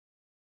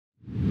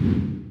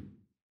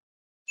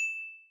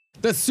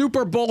The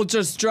Super Bowl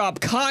just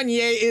dropped.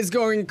 Kanye is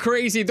going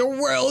crazy. The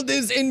world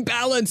is in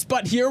balance.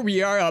 But here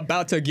we are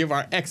about to give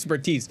our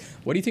expertise.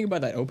 What do you think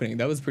about that opening?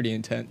 That was pretty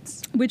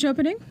intense. Which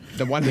opening?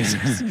 The one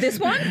that This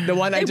one? The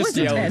one I just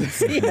yelled.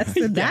 Intense. Yes,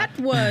 that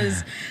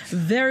was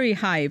very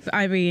hype.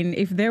 I mean,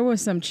 if there were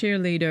some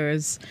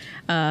cheerleaders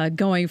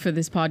going for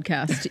this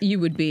podcast, you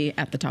would be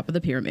at the top of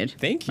the pyramid.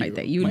 Thank you. Right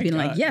there. You would be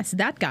like, yes,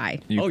 that guy.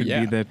 You could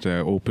yeah. be that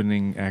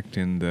opening act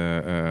in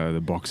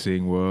the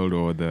boxing world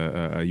or the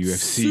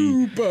UFC.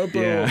 Super Bowl.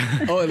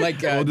 Yeah. Oh,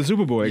 like Or the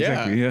Super Bowl,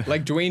 exactly. Yeah.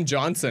 Like Dwayne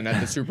Johnson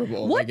at the Super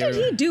Bowl. What like did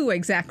he do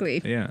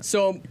exactly? Yeah.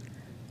 So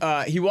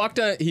he walked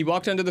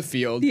onto the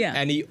field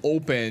and he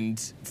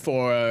opened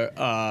for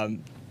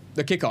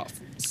the kickoff.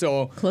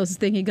 So Closest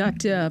thing he got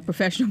to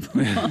professional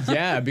football.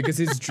 yeah, because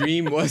his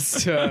dream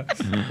was to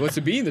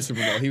be in the Super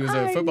Bowl. He was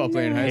a football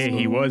player in high Hey, school.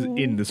 he was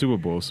in the Super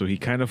Bowl, so he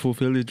kind of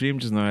fulfilled his dream,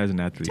 just not as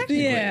an athlete.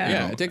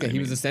 Yeah. I think he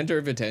was the center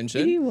of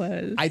attention. He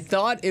was. I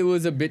thought it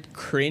was a bit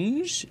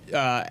cringe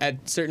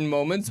at certain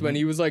moments when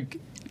he was like,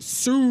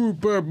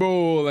 Super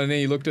Bowl, and then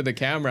he looked at the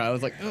camera. I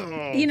was like,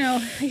 oh, You know,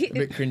 a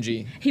bit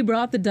cringy. he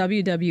brought the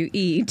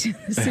WWE to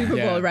the Super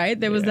Yeah. Bowl, right?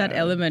 There was that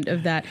element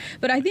of that.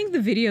 But I think the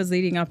videos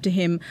leading up to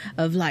him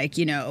of like,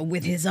 you know,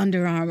 with his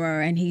Under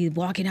Armour and he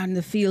walking out in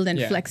the field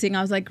and flexing,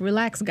 I was like,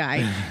 relax,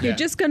 guy. You're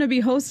just going to be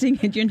hosting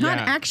it. You're not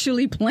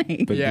actually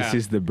playing. But Yeah. this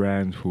is the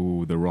brand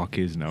who The Rock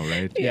is now,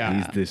 right? Yeah.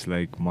 He's this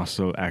like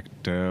muscle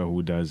actor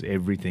who does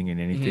everything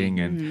and anything,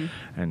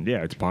 and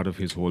yeah, it's part of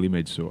his whole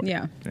image. So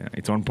Yeah.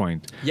 it's on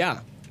point. Yeah.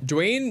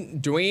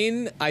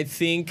 Dwayne, I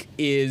think,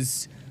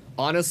 is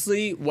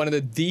honestly one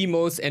of the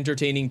most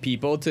entertaining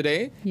people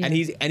today, Yeah.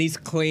 and he's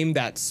claimed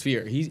that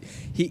sphere.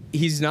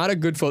 He's not a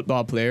good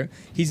football player.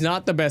 He's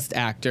not the best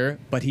actor,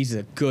 but he's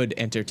a good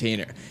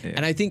entertainer. Yeah.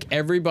 And I think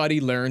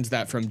everybody learns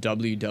that from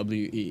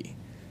WWE.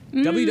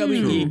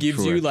 WWE True, gives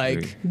true, you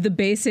actually. like The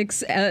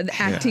basics,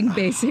 acting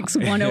basics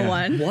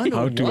 101.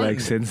 How to like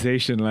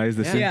sensationalize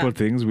the simple Yeah.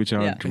 things which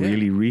aren't Yeah.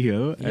 really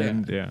real,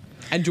 and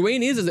And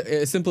Dwayne is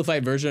a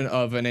simplified version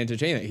of an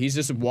entertainer. He's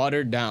just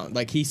watered down.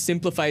 Like, he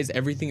simplifies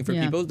everything for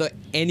Yeah. people that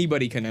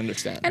anybody can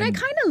understand. And I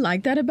kind of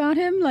like that about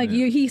him. Like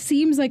he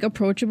seems like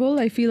approachable.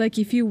 I feel like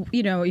if you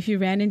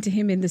ran into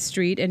him in the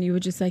street and you were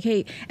just like,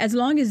 hey, as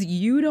long as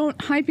you don't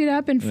hype it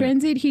up and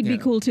frenzy it, he'd be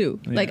cool too.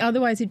 Like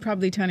otherwise he'd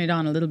probably turn it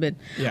on a little bit.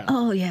 Yeah.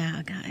 Oh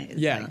yeah, guys.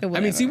 Yeah. Like, I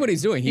mean, see what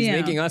he's doing. He's Yeah.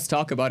 making us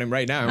talk about him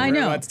right now. I We're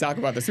know. about to talk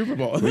about the Super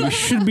Bowl. we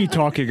should be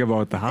talking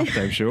about the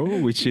halftime show,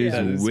 which is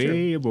that is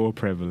way more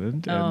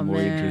prevalent Oh, and more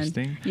man.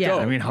 interesting. Yeah.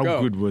 I mean, how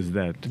Go. good was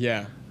that?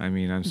 Yeah. I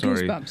mean, I'm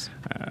sorry. Goosebumps.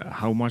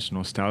 How much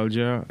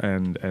nostalgia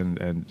and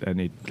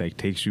it like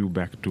takes you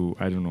back to,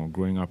 I don't know,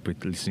 growing up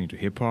with listening to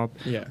hip hop.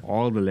 Yeah.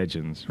 All the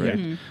legends, right?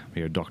 Mm-hmm.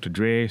 We have Dr.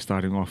 Dre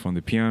starting off on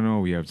the piano.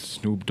 We have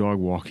Snoop Dogg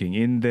walking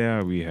in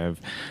there. We have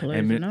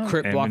Blazing up.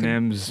 Crip walking.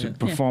 Eminem's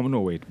perform.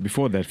 No, wait.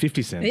 Before that,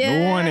 50 Cent.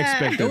 Yeah. No one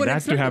expected No one that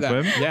expected to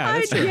happen. that. Yeah,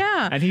 that's true.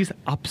 Yeah. And he's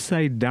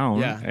upside down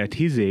Yeah. at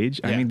his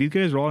age. I Yeah. mean, these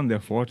guys are all in their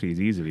 40s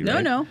easily,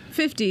 right? No,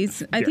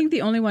 50s. I think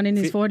the only one in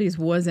his 40s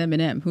was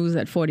Eminem, who's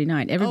at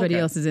 49. Everybody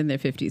Okay. else is in their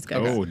 50s, guys.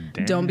 Oh,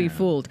 Don't be damn.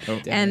 fooled.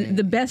 Oh. And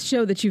the best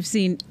show that you've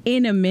seen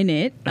in a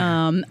minute,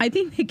 I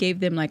think they gave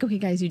them like, okay,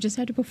 guys, you just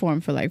had to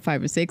perform for like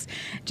 5 or 6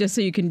 just so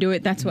you can do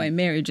it. That's why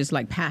Mary just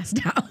like passed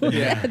out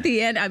Yeah. at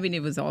the end. I mean,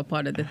 it was all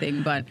part of the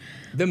thing, but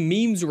The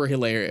memes were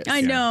hilarious.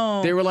 I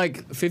know. They were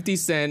like 50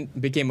 Cent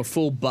became a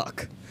full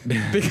buck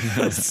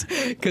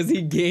because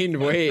he gained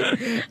weight.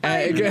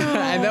 And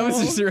that was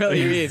just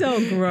really mean. so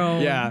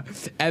grown. Yeah.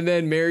 And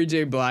then Mary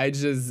J.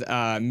 Blige's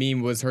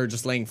meme was her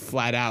just laying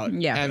flat out.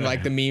 Yeah. And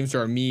like the memes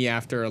are me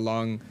after a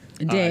long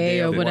day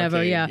or of whatever,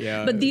 working.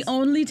 yeah. But the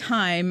only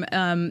time,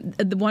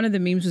 one of the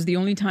memes was the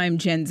only time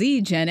Gen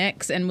Z, Gen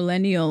X, and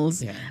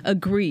millennials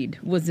agreed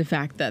was the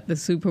fact that the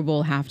Super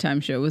Bowl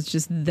halftime show was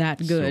just that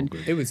good.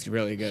 good. It was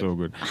really good. So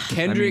good.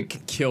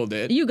 Kendrick killed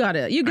it. You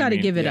gotta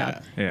give it yeah.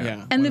 up.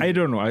 Yeah. And the- I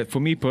don't know. For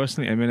me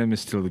personally, Eminem is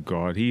still the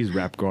god. He's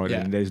rap god,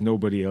 Yeah. and there's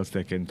nobody else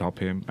that can top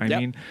him. I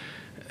mean,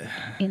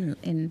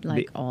 In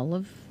like all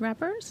of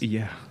rappers.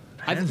 yeah,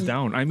 hands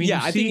down. I mean, yeah,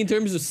 you I see, think in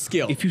terms of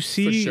skill, if you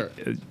see, for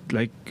sure.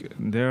 like,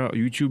 there are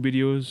YouTube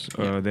videos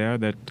there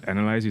that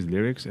analyze his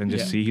lyrics and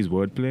just Yeah. see his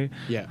wordplay.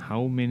 Yeah.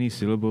 How many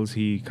syllables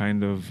he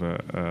kind of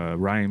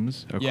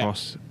rhymes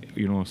across,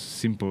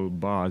 simple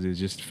bars is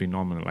just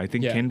phenomenal. I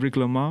think Yeah. Kendrick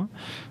Lamar,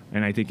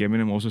 and I think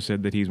Eminem also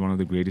said that he's one of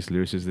the greatest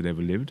lyricists that ever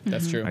lived.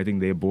 That's true. I think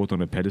they're both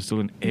on a pedestal,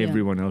 and Yeah.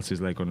 everyone else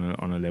is like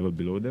on a level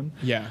below them.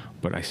 Yeah.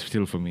 But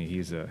for me,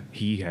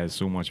 he has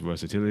so much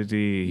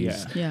versatility.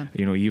 He's, Yeah.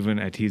 even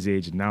at his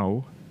age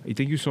now. I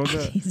think you saw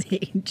His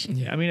age.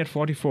 I mean, at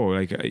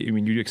 44,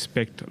 you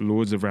expect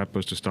loads of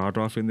rappers to start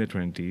off in their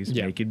 20s,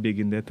 Yeah. make it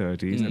big in their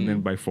 30s, and then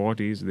by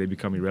 40s, they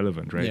become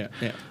irrelevant, right? Yeah,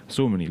 yeah.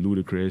 So many.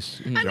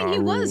 Ludacris. I mean, Ja he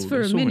was Rule,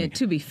 for a so many. minute,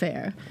 to be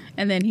fair.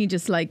 And then he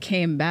just like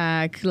came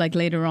back like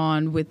later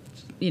on with,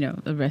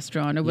 a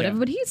restaurant or whatever. Yeah.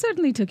 But he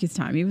certainly took his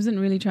time. He wasn't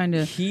really trying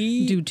to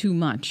do too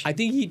much. I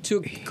think he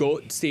took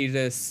GOAT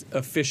status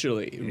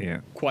officially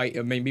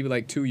maybe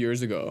like 2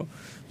 years ago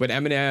when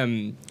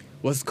Eminem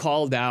was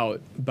called out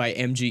by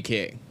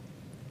MGK.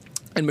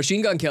 And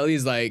Machine Gun Kelly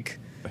is like,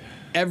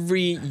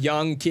 every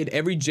young kid,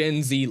 every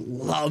Gen Z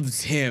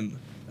loves him.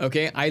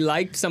 Okay, I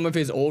liked some of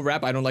his old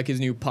rap. I don't like his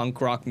new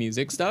punk rock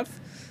music stuff.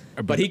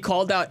 But he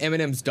called out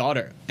Eminem's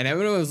daughter, and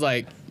Eminem was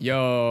like,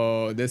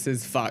 "Yo, this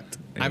is fucked.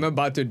 I'm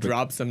about to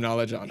drop some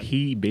knowledge on him."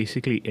 He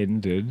basically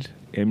ended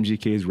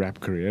MGK's rap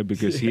career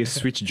because he has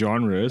switched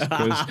genres.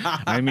 Because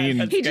I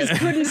mean, He just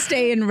couldn't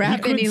stay in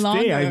rap any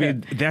longer. I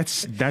mean,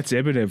 that's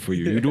Eminem for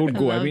you. You don't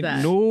go. I mean,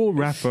 that. no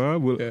rapper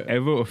will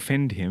ever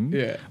offend him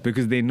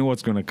because they know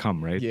what's going to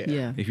come, right?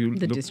 Yeah. If you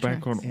The look diss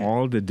back on tracks.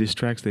 all the diss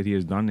tracks that he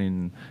has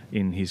done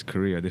in his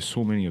career, there's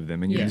so many of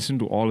them, and you listen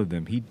to all of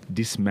them, he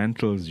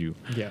dismantles you.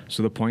 Yeah.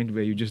 So the point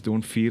where you just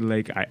don't feel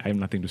like I have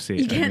nothing to say.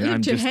 You can't lift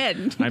I'm your just, head.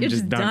 I'm You're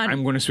just just done. done.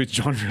 I'm going to switch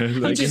genres.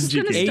 I'm Like just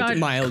MGK. gonna start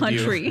 8-miled you.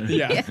 country.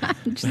 Yeah.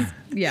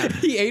 Yeah.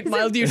 He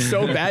 8-miled you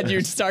so bad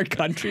you'd start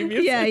country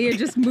music. Yeah, you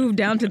just move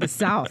down to the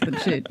south and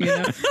shit, you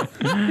know?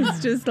 It's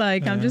just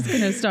like, I'm just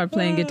going to start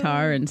playing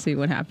guitar and see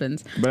what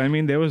happens. But I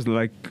mean, there was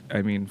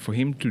for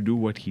him to do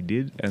what he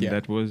did, and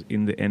that was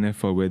in the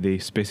NFL where they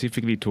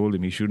specifically told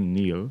him he shouldn't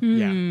kneel.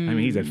 Yeah. I mean,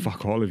 he said,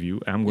 fuck all of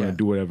you. I'm going to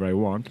do whatever I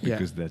want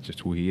because that's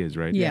just who he is,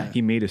 right? Yeah.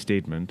 He made a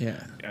statement.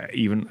 Yeah.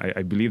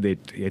 I believe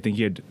I think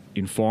he had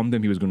informed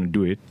them he was going to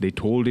do it. They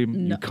told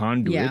him, you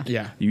can't do it.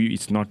 Yeah.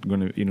 It's not going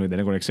to, they're not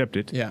going to accept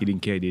it. Yeah. He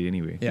didn't care, he did it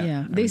anyway. Yeah. Yeah.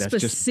 I mean, They that's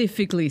just-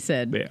 specifically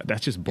said. Yeah,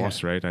 that's just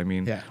boss, right? I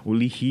mean, Yeah.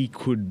 only he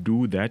could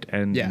do that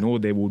and know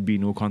there would be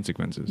no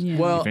consequences. Yeah.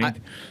 Well,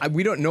 If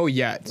we don't know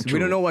yet. We True.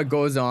 don't know what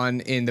goes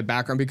on in the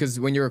background because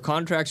when you're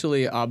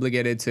contractually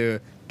obligated to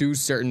do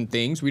certain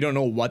things, we don't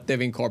know what they've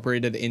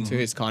incorporated into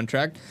his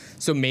contract.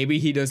 So maybe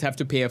he does have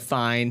to pay a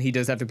fine. He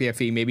does have to pay a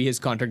fee. Maybe his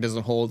contract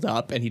doesn't hold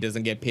up and he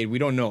doesn't get paid. We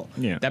don't know.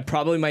 Yeah. That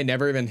probably might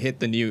never even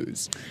hit the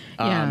news.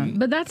 Yeah,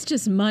 but that's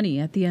just money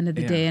at the end of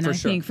the day. And for I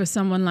sure. think for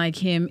someone like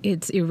him,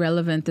 it's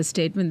irrelevant. The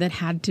statement that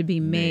had to be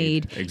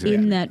made Exactly.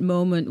 in that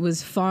moment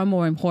was far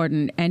more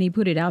important. And he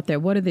put it out there.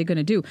 What are they going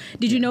to do?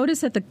 Did you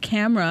notice that the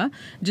camera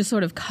just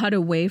sort of cut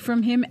away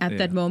from him at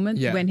that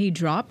moment when he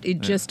dropped? It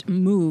just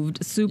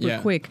moved super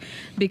quick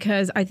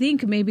because I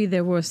think maybe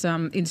there were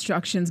some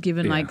instructions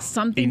given like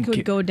something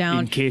could go down.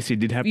 In case it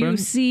did happen. You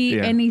see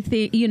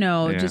anything,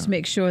 just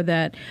make sure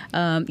that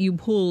you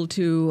pull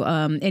to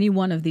any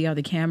one of the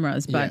other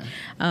cameras. But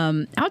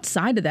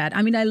outside of that,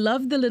 I mean, I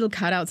love the little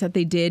cutouts that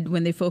they did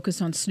when they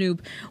focused on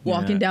Snoop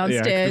walking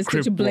downstairs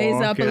the to blaze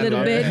crip up a walk,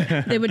 little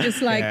bit. They were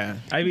just like,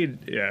 I mean,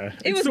 It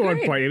it's was so on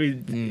great. point. I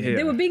mean,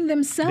 they were being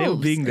themselves. They were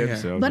being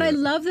themselves. But I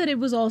love that it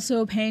was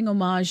also paying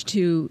homage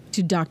to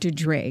Dr.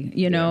 Dre,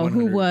 who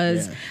 100,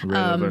 was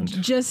Relevant.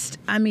 just,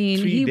 I mean,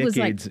 3 he was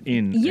like, decades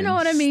in, you know and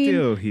what I mean?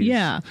 still he's-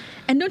 Yeah.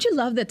 And don't you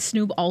love that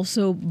Snoop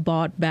also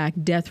bought back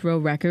Death Row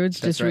Records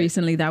just right.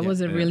 recently? That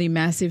was a really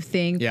massive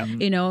thing. Yeah.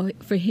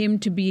 For him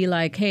to be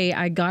like, hey,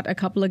 I got a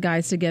couple of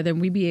guys together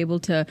and we be able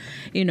to,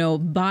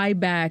 buy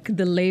back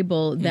the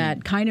label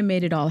that kind of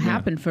made it all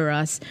happen for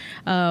us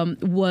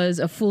was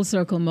a full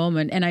circle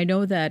moment. And I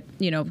know that,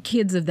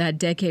 kids of that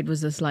decade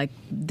was just like,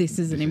 this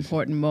is an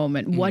important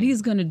moment. What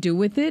he's going to do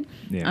with it,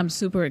 I'm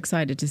super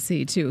excited to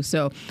see too.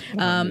 So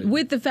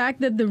with the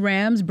fact that the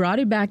Rams brought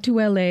it back to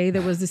LA,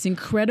 there was this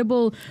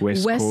incredible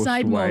West West Coast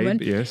Side vibe,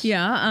 moment. yes,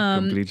 Yeah.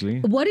 completely.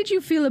 What did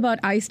you feel about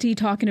Ice-T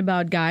talking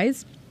about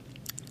guys?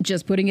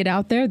 Just putting it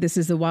out there. This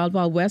is the Wild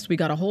Wild West. We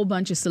got a whole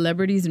bunch of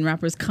celebrities and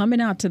rappers coming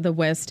out to the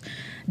West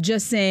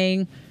just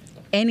saying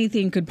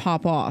anything could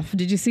pop off.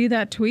 Did you see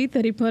that tweet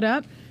that he put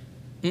up?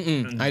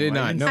 I did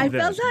not. No. I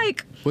felt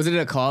like Was it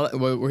a call?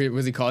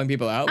 Was he calling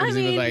people out? I Was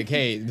he mean- like,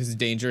 "Hey, this is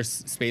dangerous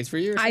space for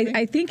you"? Or something?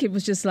 I think it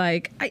was just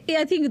like I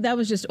think that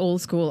was just old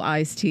school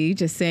Ice-T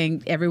just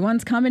saying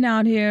everyone's coming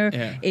out here.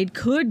 Yeah. It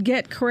could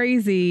get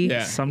crazy.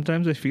 Yeah.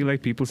 Sometimes I feel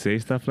like people say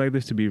stuff like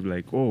this to be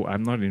like, oh,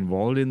 I'm not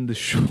involved in the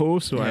show,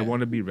 so I Yeah. want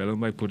to be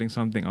relevant by putting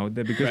something out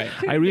there. Because Right.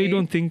 I really be.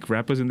 don't think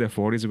rappers in their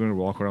 40s are going to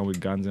walk around with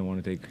guns and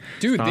want to take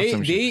Dude, start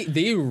some shit.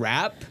 they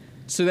rap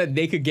so that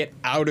they could get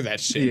out of that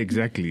shit. Yeah,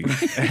 exactly.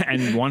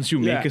 And once you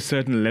make Yeah. a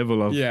certain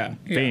level of Yeah.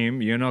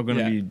 fame, you're not going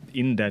to Yeah. be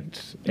in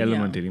that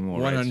element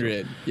anymore.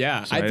 100.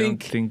 Yeah, So I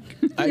don't think.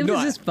 It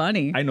was just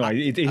funny. I know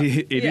it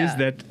is Yeah.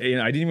 that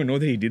I didn't even know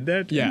that he did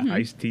that. Yeah.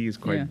 Ice-T is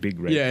quite Yeah. big,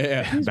 right?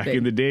 Yeah. He's Back big.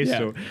 in the day, Yeah.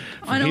 so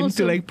for And him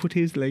also- to put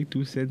his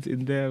 2 cents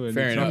in there, and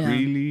Fair it's enough. not Yeah.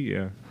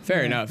 really,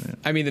 Fair enough.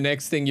 I mean, the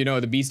next thing you know,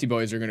 the Beastie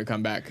Boys are going to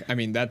come back. I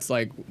mean, that's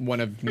like one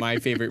of my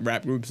favorite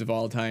rap groups of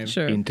all time.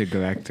 Sure.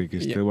 Intergalactic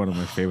is Yeah. still one of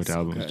my favorite so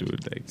albums, good.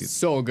 dude. Like, it's,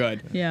 So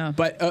good. Yeah.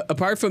 But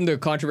apart from the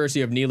controversy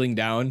of kneeling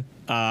down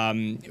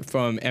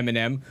from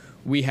Eminem,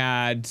 we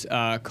had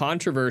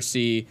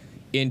controversy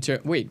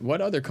wait, what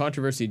other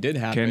controversy did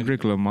happen?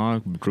 Kendrick Lamar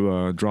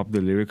dropped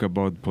the lyric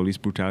about police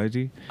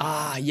brutality.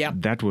 Ah, yeah.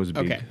 That was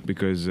big Okay.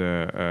 because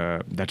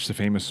that's a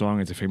famous song.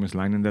 It's a famous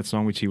line in that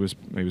song which he was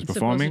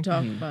performing. Supposed to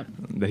talk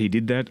about. That he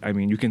did that. I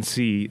mean, you can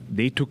see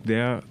they took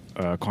their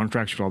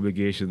contractual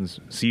obligations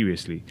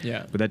seriously.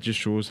 Yeah. But that just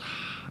shows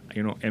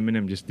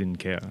Eminem just didn't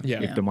care.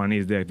 Yeah. If the money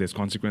is there, if there's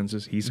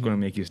consequences, he's going to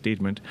make his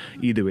statement.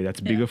 Either way,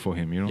 that's bigger for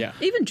him, Yeah.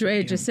 Even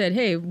Dre just said,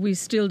 "Hey, we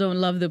still don't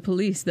love the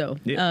police," though.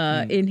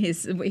 In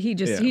his, he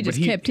just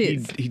kept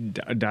his. He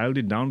dialed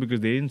it down because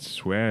they didn't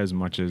swear as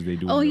much as they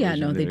do. Oh in the yeah,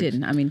 original no, they lyrics.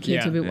 didn't. I mean,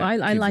 kids Yeah. a bit. I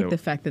Kids like are- the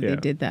fact that they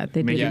did that.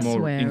 They make didn't it more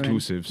swear.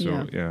 inclusive.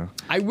 So yeah.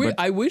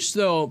 I wish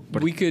though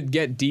we could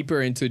get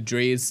deeper into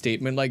Dre's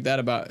statement like that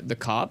about the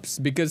cops,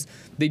 because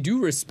they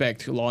do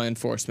respect law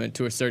enforcement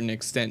to a certain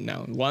extent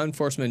now. Law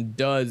enforcement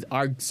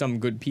are some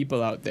good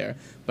people out there,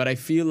 but I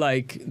feel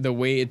like the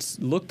way it's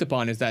looked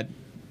upon is that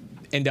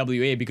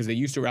NWA, because they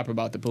used to rap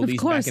about the police Of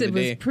course, back in it the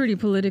was day. pretty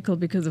political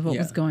because of what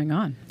was going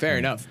on. Fair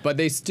enough, but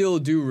they still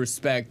do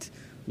respect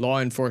law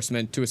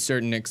enforcement to a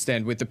certain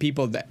extent, with the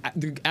people the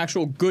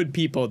actual good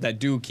people that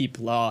do keep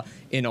law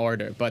in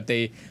order, but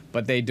they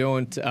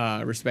don't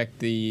respect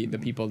the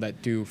people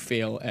that do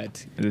fail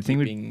at The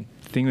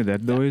thing with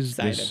that though is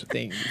side this. of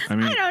things. I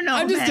mean, I don't know.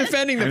 I'm just man.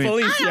 defending the I mean-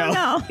 police, I don't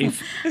know.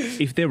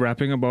 if they're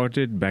rapping about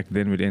it back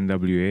then with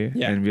NWA,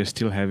 Yeah. and we're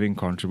still having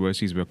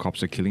controversies where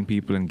cops are killing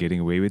people and getting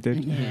away with it,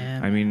 Yeah,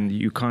 I mean,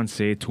 you can't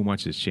say too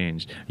much has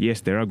changed.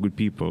 Yes, there are good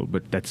people,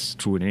 but that's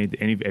true in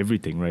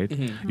everything, right?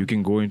 Mm-hmm. You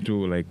can go into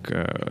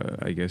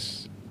I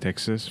guess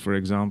Texas, for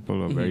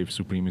example, a very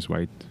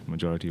supremacist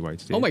majority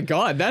white state. Oh my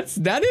God,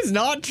 that is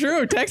not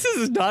true. Texas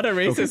is not a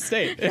racist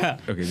state. Yeah.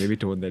 Okay, maybe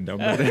tone that down.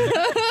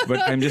 But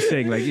I'm just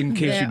saying, like, in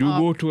case you do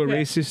go to a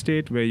racist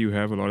state where you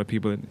have a lot of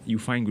people, you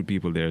find good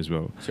people there as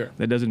well. Sure.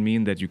 That doesn't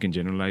mean that you can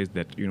generalize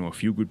that, a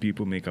few good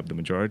people make up the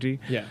majority.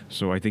 Yeah.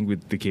 So I think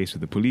with the case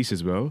with the police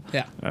as well,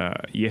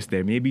 yes,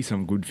 there may be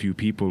some good few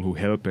people who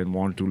help and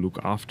want to look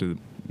after the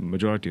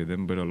majority of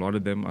them, but a lot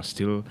of them are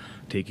still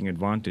taking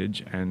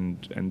advantage, and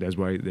that's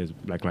why there's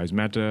Black Lives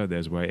Matter.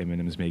 There's why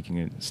Eminem is making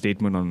a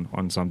statement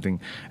on something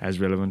as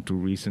relevant to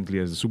recently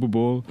as the Super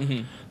Bowl.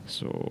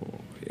 So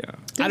yeah,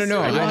 I don't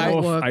know.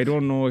 I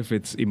don't know if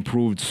it's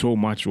improved so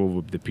much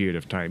over the period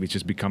of time. It's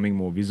just becoming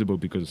more visible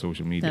because of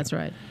social media. That's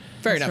right.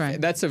 Fair That's enough.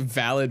 right. That's a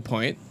valid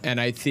point, and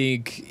I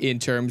think in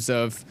terms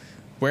of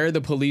where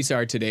the police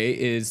are today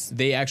is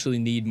they actually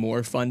need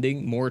more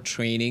funding, more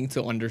training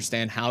to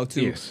understand how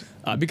to. Yes.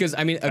 Because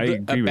I mean, I a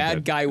agree with bad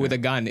that. guy with a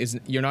gun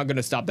you're not going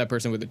to stop that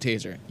person with a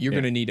taser. You're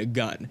going to need a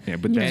gun. Yeah,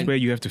 but that's And- where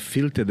you have to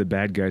filter the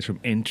bad guys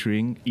from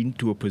entering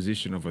into a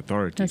position of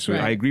authority. That's so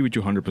right. I agree with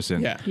you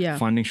 100%. Yeah. Yeah.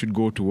 Funding should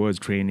go towards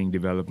training,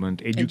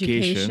 development,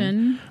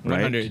 education.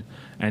 Right? 100.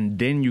 And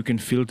then you can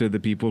filter the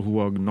people who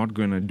are not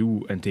going to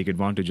do and take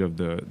advantage of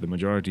the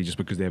majority just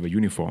because they have a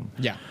uniform.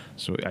 Yeah.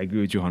 So I agree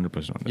with you 100%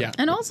 on that. Yeah.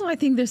 And also, I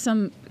think there's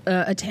some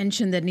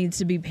attention that needs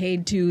to be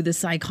paid to the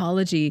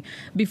psychology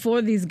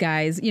before these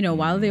guys,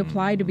 while they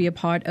apply to be a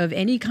part of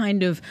any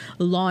kind of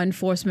law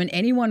enforcement,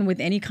 anyone with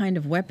any kind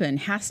of weapon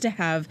has to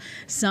have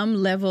some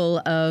level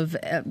of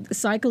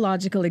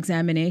psychological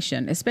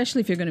examination,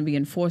 especially if you're going to be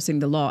enforcing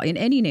the law in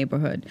any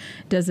neighborhood.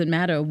 Doesn't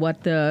matter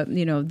what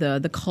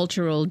the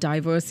cultural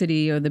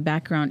diversity or the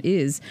background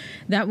is.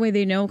 That way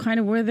they know kind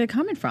of where they're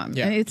coming from.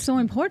 Yeah. And it's so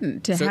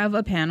important to have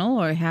a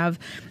panel or have,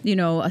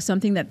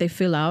 something that they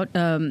fill out,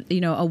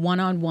 a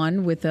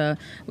one-on-one with a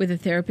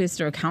therapist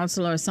or a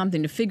counselor or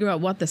something to figure out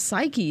what the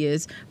psyche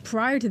is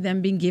prior to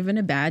them being given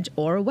a badge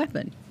or a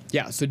weapon.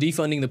 Yeah. So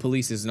defunding the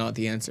police is not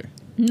the answer.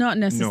 Not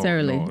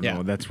necessarily. No,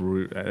 Yeah. that's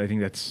I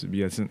think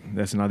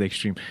that's another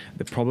extreme.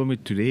 The problem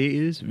with today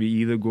is we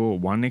either go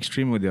one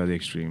extreme or the other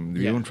extreme.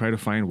 We Yeah. don't try to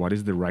find what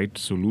is the right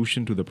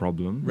solution to the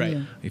problem. Right.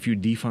 Yeah. If you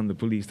defund the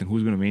police, then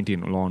who's going to maintain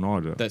law and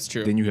order? That's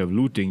true. Then you have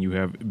looting. You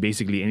have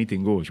basically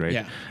anything goes, right?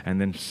 Yeah. And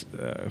then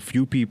a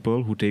few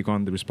people who take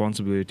on the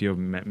responsibility of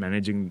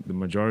managing the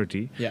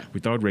majority Yeah.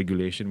 without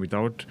regulation,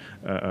 without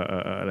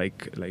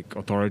like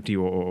authority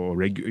or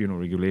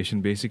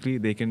regulation. Basically,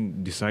 they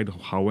can decide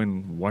how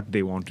and what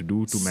they want to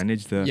do to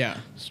manage the. Yeah.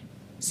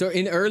 So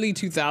in early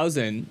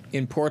 2000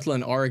 in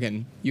Portland,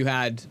 Oregon, you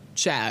had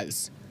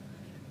Chaz.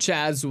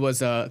 Chaz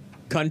was a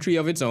country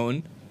of its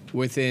own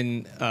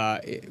within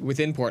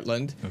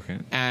Portland. Okay.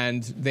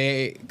 And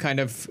they kind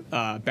of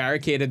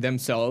barricaded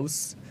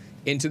themselves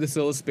into the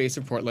little space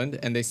of Portland,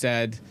 and they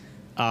said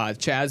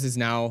Chaz is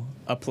now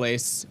a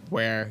place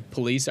where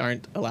police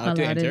aren't allowed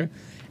to enter.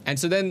 And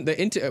so then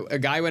a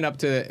guy went up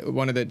to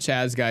one of the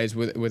Chaz guys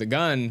with a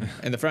gun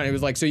in the front. He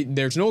was like, so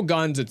there's no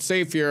guns. It's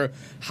safe here.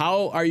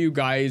 How are you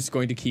guys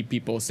going to keep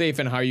people safe?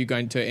 And how are you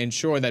going to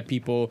ensure that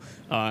people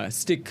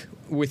stick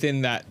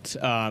within that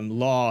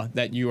law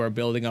that you are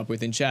building up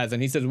within Chaz?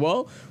 And he says,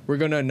 well, we're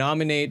going to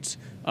nominate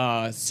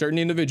certain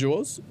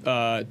individuals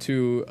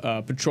to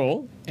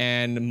patrol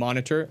and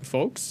monitor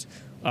folks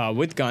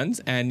with guns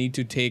and need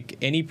to take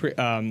any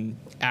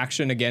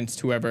action against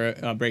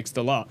whoever breaks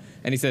the law.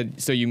 And he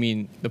said, so you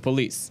mean the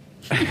police?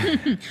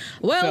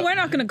 Well, we're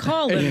not going to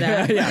call them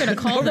that. We're going to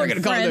call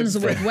them friends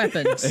with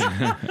weapons.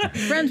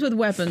 Friends with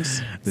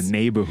weapons. The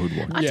neighborhood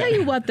one. I'll tell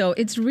you what, though.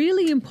 It's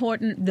really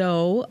important,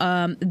 though,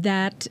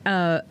 that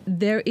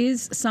there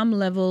is some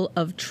level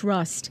of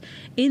trust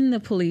in the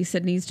police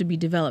that needs to be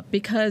developed.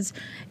 Because,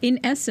 in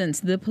essence,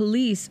 the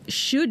police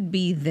should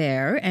be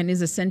there and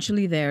is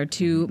essentially there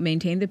to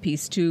maintain the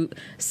peace, to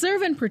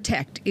serve and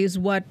protect is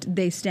what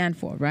they stand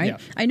for, right? Yeah.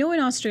 I know in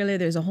Australia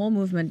there's a whole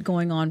movement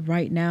going on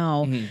right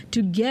now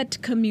to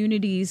get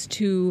communities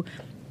to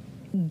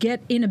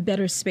get in a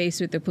better space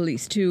with the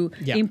police, to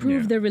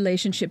improve their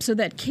relationship so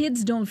that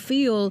kids don't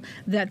feel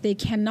that they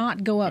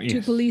cannot go up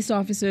to police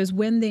officers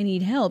when they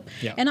need help.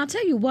 Yeah. And I'll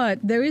tell you what,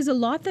 there is a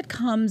lot that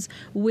comes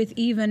with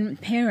even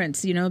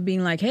parents, you know,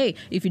 being like, hey,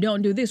 if you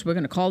don't do this, we're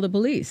going to call the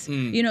police.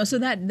 You know, so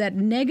that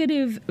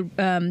negative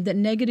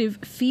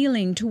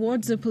feeling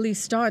towards the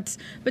police starts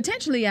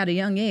potentially at a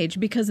young age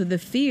because of the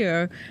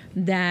fear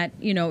that,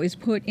 you know, is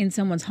put in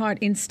someone's heart.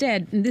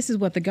 Instead, and this is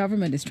what the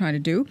government is trying to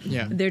do.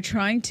 Yeah. They're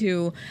trying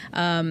to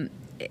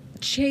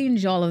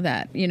change all of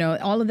that, you know,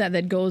 all of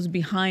that goes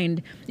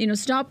behind, you know,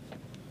 stop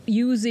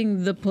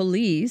using the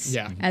police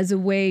as a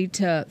way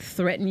to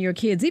threaten your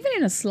kids, even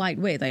in a slight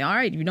way. Like, all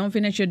right, if you don't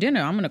finish your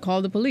dinner, I'm going to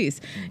call the police,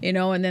 you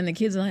know, and then the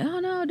kids are like, oh,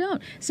 no,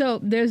 don't. So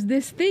there's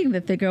this thing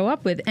that they grow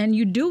up with, and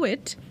you do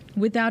it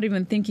without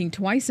even thinking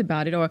twice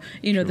about it, or,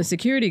 you know, the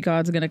security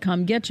guards are going to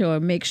come get you or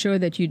make sure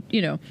that you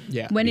know,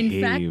 when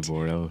in fact,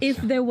 if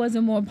there was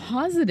a more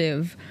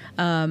positive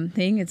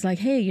thing, it's like,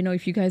 hey, you know,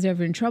 if you guys are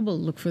ever in trouble,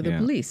 look for the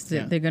police.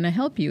 They're going to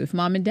help you. If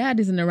mom and dad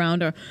isn't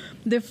around, or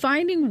they're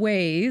finding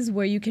ways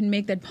where you can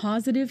make that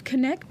positive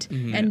connect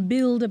and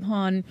build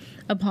upon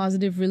a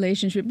positive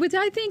relationship, which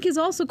I think is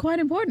also quite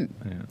important.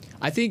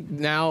 I think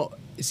now,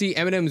 see,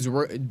 Eminem's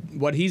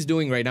what he's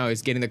doing right now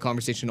is getting the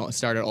conversation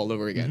started all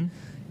over again.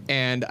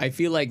 And I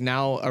feel like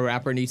now a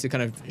rapper needs to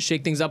kind of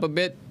shake things up a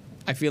bit.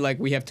 I feel like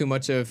we have too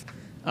much of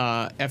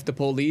F the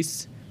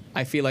police.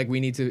 I feel like we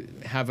need to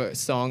have a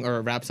song or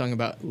a rap song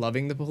about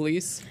loving the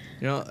police.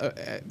 You know,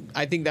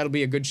 I think that'll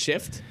be a good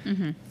shift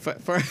for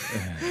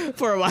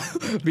a while.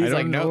 He's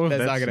like, no,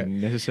 that's not gonna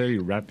necessarily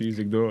rap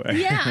music though.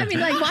 Yeah, I mean,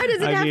 like, why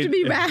does it have to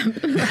be rap?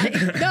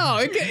 No,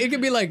 it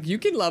could be like, you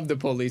can love the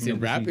police in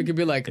rap. It could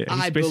be like,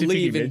 I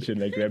believe in. Mentioned,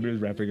 like,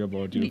 Rebel's rapping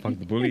about, you know, fuck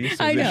the police.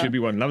 So I know. there should be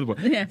one love the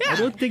police. Yeah. I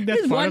don't think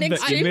that's There's part one of the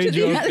extreme image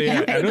to the of other.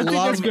 I don't think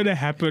that's going to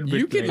happen.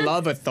 You can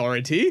love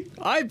authority.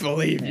 I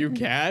believe you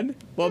can.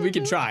 Well, we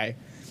can try.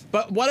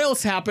 But what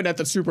else happened at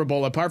the Super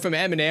Bowl apart from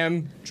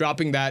Eminem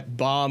dropping that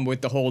bomb with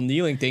the whole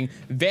kneeling thing?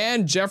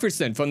 Van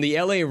Jefferson from the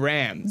LA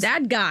Rams.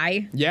 That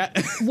guy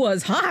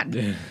was hot,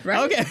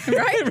 right? Okay.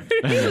 Right?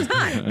 He was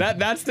hot.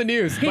 That's the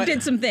news. He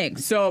did some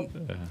things. So,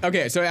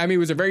 okay, so I mean, it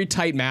was a very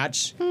tight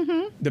match.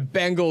 The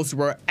Bengals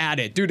were at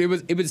it. Dude,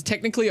 it was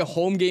technically a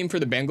home game for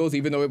the Bengals,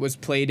 even though it was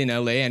played in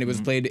LA and it was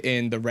played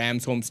in the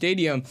Rams home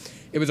stadium.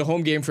 It was a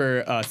home game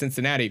for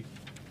Cincinnati.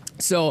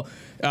 So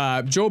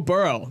Joe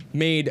Burrow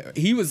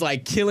he was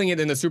like killing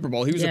it in the Super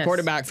Bowl. He was a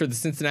quarterback for the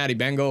Cincinnati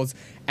Bengals.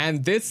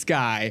 And this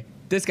guy,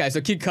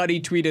 so Kid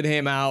Cudi tweeted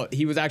him out.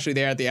 He was actually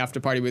there at the after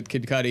party with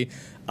Kid Cudi.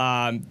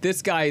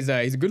 This guy he's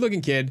a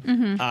good-looking kid.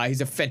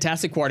 He's a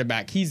fantastic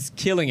quarterback. He's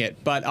killing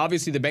it. But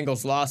obviously the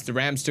Bengals lost. The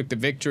Rams took the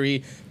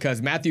victory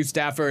because Matthew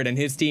Stafford and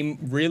his team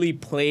really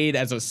played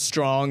as a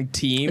strong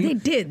team. They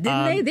did,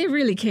 didn't they? They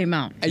really came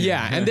out.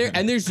 Yeah,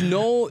 and there's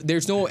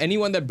no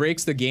anyone that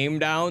breaks the game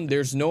down.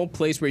 There's no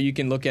place where you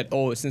can look at,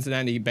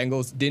 Cincinnati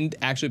Bengals didn't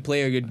actually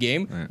play a good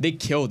game. Right. They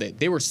killed it.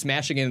 They were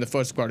smashing it in the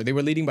first quarter. They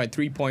were leading by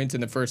 3 points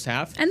in the first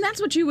half. And that's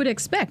what you would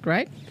expect,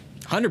 right?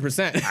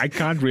 100%. I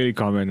can't really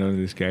comment on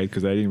this guy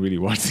because I didn't really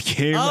watch the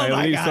game. I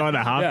only saw the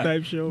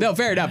halftime show. No,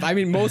 fair enough. I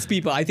mean, most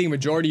people, I think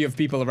majority of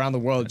people around the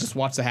world just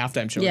watch the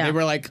halftime show. Yeah. They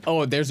were like,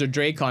 there's a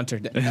Drake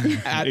concert.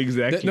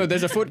 Exactly.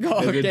 There's a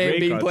football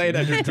game being played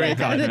at the Drake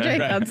concert. The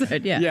Drake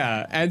concert, yeah.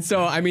 Yeah, and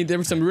so, I mean, there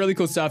was some really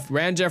cool stuff.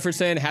 Van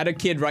Jefferson had a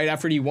kid right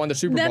after he won the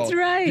Super Bowl. That's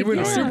right. You win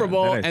the Super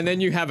Bowl, and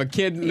then you have a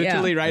kid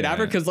literally right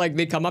after, because like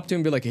they come up to him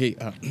and be like, hey,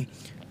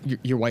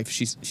 your wife,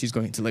 she's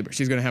going into labor.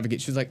 She's going to have a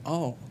kid. She's like,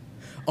 oh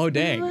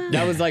dang! Wow.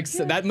 That was like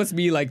that must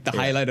be like the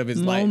highlight of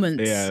his life.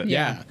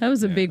 Yeah. That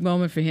was a big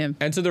moment for him.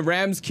 And so the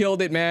Rams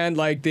killed it, man.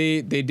 Like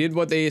they did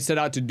what they set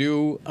out to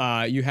do.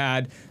 You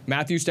had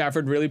Matthew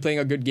Stafford really playing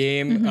a good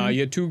game.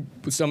 You had two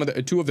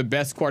of the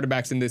best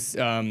quarterbacks in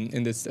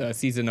this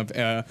season of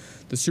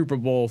the Super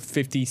Bowl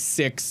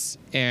 56,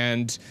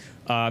 and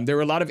there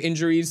were a lot of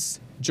injuries.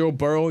 Joe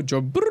Burrow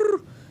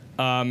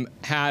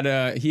had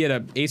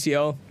an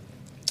ACL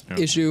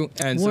issue,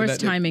 and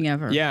worst timing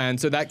ever. Yeah, and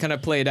so that kind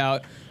of played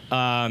out.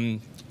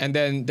 And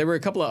then there were a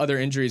couple of other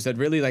injuries that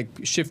really like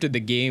shifted the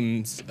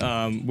games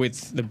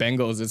with the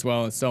Bengals as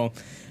well. So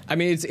I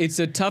mean, it's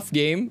a tough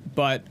game,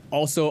 but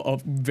also a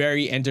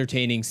very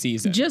entertaining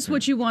season. Just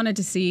what you wanted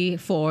to see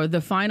for the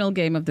final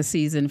game of the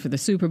season for the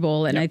Super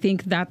Bowl. And I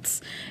think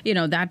that's,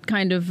 that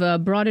kind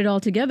of brought it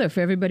all together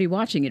for everybody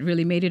watching. It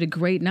really made it a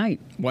great night.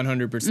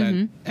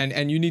 100%.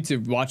 And you need to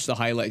watch the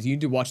highlights. You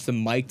need to watch the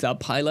mic'd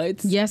up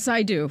highlights. Yes,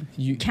 I do.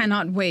 You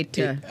cannot wait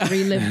to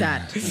relive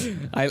that.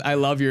 I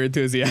love your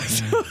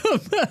enthusiasm.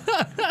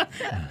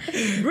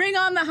 Bring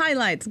on the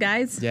highlights,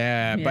 guys.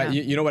 Yeah, but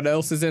you know what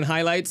else is in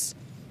highlights?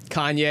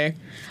 Kanye.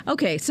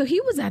 Okay, so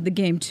he was at the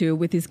game too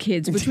with his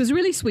kids, which was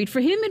really sweet. For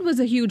him, it was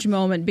a huge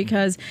moment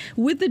because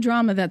with the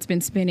drama that's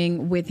been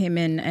spinning with him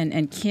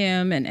and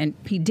Kim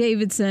and Pete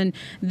Davidson,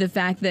 the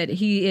fact that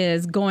he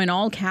is going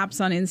all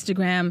caps on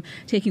Instagram,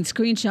 taking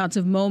screenshots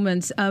of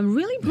moments,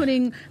 really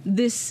putting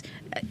this,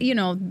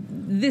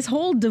 this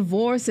whole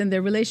divorce and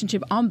their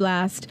relationship on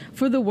blast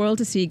for the world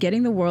to see,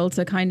 getting the world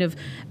to kind of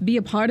be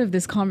a part of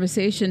this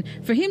conversation.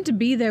 For him to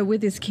be there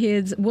with his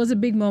kids was a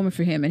big moment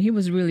for him, and he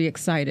was really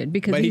excited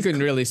because he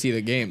couldn't really see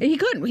the game. He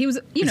couldn't. He was,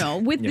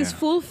 with this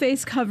full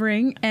face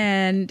covering,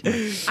 and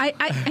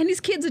and his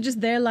kids are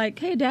just there like,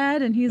 "Hey,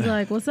 Dad," and he's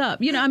like, "What's up?"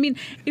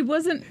 It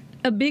wasn't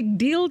a big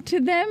deal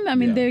to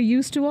them. They're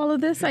used to all of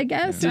this, I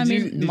guess.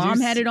 Mom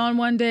had it on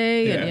one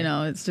day,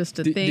 and it's just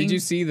a thing. Did you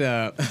see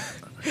there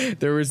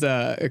was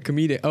a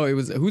comedian? Oh,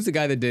 who's the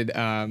guy that did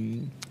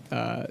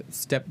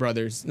Step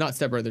Brothers? Not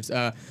Step Brothers.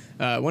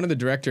 One of the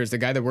directors, the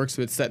guy that works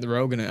with Seth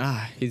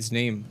Rogen. His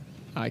name.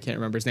 I can't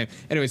remember his name.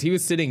 Anyways, he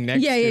was sitting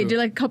next to... Yeah,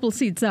 like a couple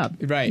seats up.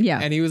 Right.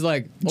 Yeah. And he was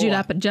like... Judd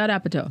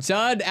Apatow.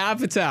 Judd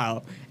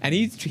Apatow. And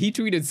he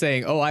tweeted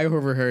saying, I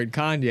overheard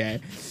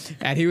Kanye.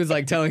 And he was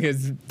like telling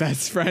his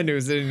best friend who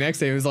was sitting next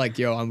to him, he was like,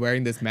 yo, I'm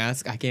wearing this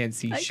mask. I can't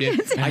see shit.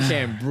 I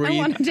can't breathe. I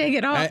want to take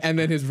it off. And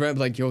then his friend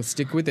was like, yo,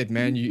 stick with it,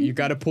 man. You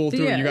got to pull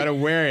through. You got to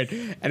wear it.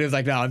 And he was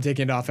like, no, I'm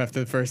taking it off after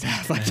the first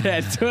half. I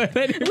can't do it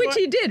anymore. Which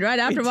he did, right?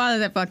 After a while, I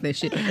said, fuck this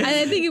shit. And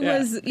I think it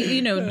was,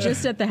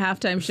 just at the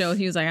halftime show,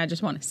 he was like, I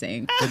just want to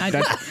sing. I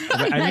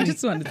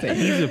just want to sing.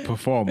 He's a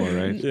performer,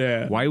 right?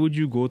 Yeah. Why would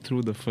you go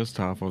through the first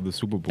half of the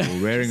Super Bowl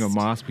wearing a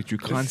mask which you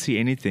can't see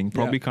anything,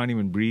 probably can't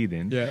even breathe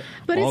in? Yeah.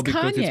 But all it's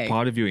because Kanye. It's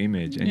part of your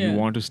image and you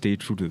want to stay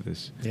true to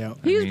this. Yeah.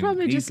 He was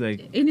probably just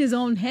in his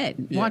own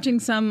head,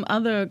 watching some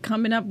other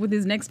coming up with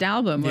his next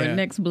album or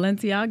next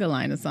Balenciaga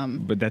line or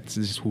something. But that's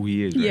just who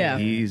he is, right? Yeah.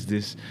 He is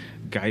this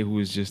guy who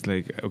is just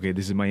like, okay,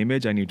 this is my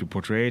image. I need to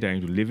portray it. I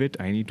need to live it.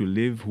 I need to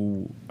live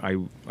who I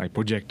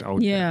project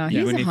out. Yeah,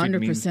 there. he's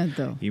 100%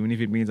 though. Even if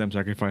it means I'm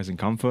sacrificing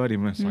comfort,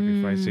 even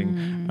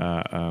sacrificing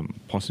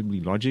possibly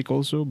logic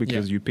also,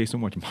 because you pay so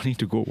much money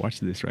to go watch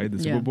this, right?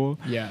 The Super Bowl.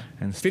 Yeah.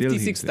 And still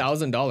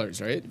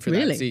 $56,000, right? For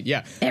really? that seat.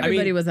 Yeah.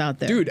 Everybody was out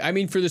there. Dude,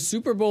 for the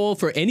Super Bowl,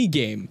 for any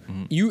game,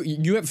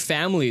 you have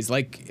families.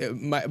 Like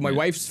my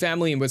wife's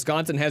family in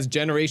Wisconsin has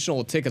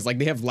generational tickets. Like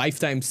they have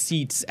lifetime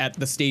seats at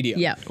the stadium.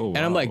 Yeah. Oh, and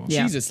I'm like,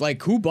 Jesus,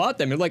 like who bought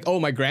them? They're like, oh,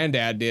 my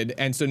granddad did.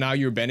 And so now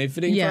you're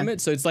benefiting from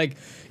it. So it's like,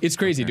 it's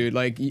crazy, dude.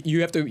 Like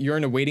you're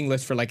on a waiting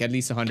list for like at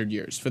least 100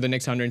 years, for the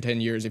next 110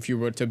 years if you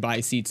were to buy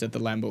seats at the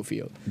Lambeau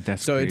Field.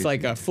 That's so crazy. It's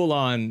like a full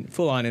on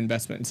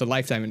investment. It's a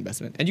lifetime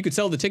investment. And you could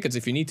sell the tickets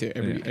if you need to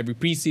every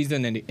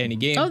preseason and any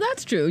game. Oh,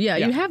 that's true. Yeah,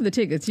 you have the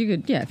tickets. You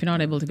could, if you're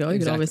not able to go, you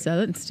could always sell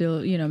it and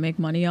still, make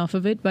money off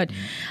of it. But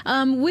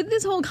with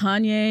this whole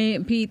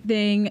Kanye Pete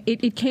thing,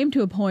 it came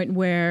to a point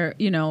where,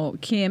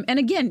 Kim, and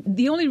again,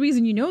 the only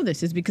reason you know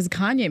this is because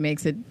Kanye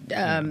makes it,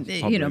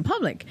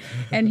 public.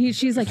 And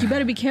she's like, you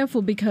better be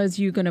careful because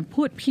you're going to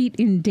put Pete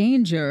in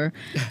danger.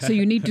 So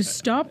you need to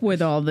stop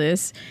with all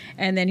this.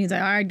 And then he's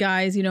like, all right,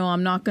 guys,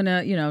 I'm not going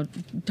to,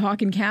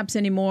 talk in caps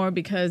anymore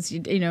because,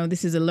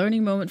 this is a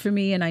learning moment for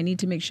me and I need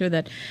to make sure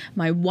that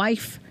my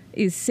wife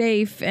is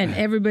safe and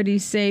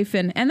everybody's safe.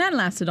 And that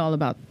lasted all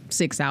about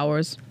 6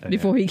 hours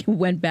before he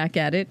went back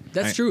at it.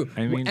 That's true.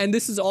 And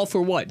this is all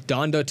for what?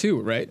 Donda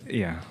 2, right?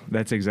 Yeah,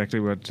 that's exactly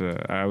what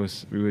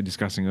we were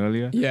discussing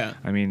earlier. Yeah.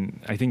 I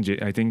think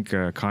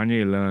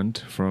Kanye learned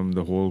from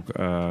the whole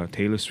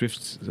Taylor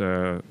Swift's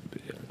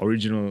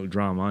original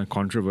drama and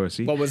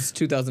controversy. What was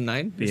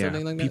 2009 or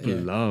something like that? People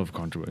love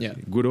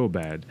controversy, good or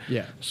bad.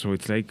 Yeah. So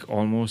it's like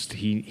almost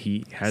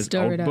he has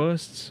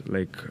outbursts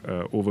like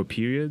over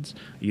periods.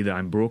 Either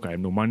I'm broke, I have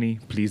no money,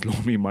 please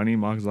loan me money,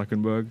 Mark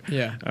Zuckerberg.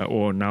 Yeah.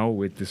 Or now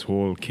with this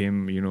whole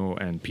Kim,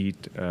 and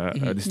Pete,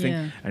 this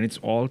thing, and it's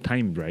all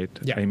timed, right?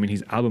 Yeah.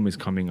 His album is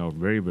coming out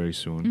very, very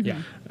soon.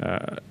 Yeah.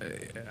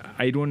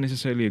 I don't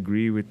necessarily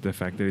agree with the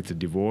fact that it's a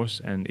divorce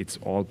and it's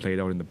all played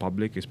out in the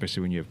public,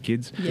 especially when you have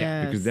kids.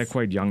 Yes. Because they're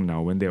quite young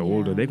now. When they're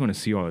older, they're going to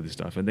see all of this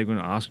stuff and they're going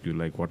to ask you,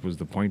 like, what was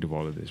the point of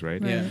all of this,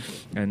 right? Yeah.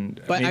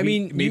 But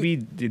maybe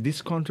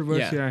this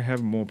controversy I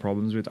have more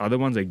problems with. Other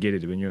ones I get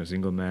it when you're a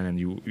single man and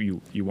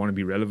you want to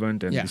be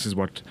relevant and this is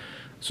what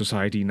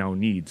society now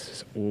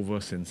needs, over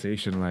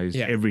sensationalize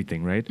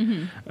everything, right?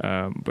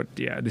 But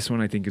this one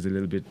I think is a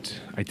little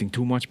bit,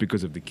 too much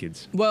because of the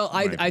kids. Well,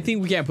 I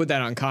think we can't put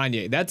that on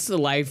Kanye. That's the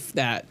life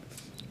that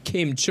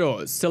Kim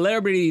chose.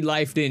 Celebrity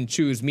life didn't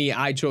choose me.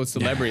 I chose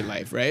celebrity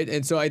life, right?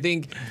 And so I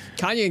think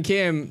Kanye and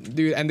Kim,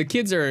 dude, and the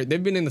kids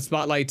they've been in the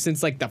spotlight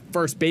since like the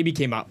first baby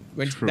came out.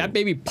 When that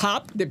baby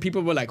popped, the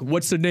people were like,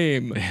 "What's the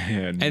name?"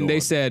 And they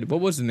said, "What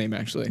was the name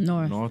actually?"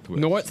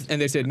 North,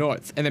 and they said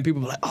North, and then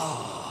people were like,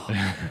 "Oh."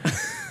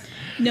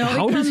 No,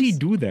 how does he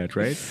do that,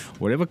 right?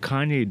 Whatever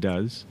Kanye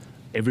does,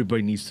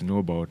 everybody needs to know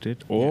about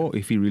it. Or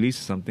if he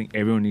releases something,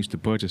 everyone needs to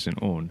purchase and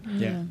own.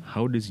 Yeah.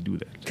 How does he do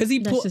that?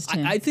 Because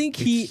I think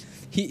he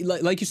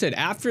like you said,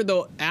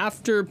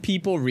 after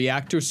people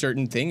react to a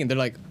certain thing and they're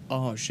like,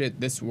 oh shit,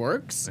 this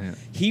works,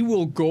 he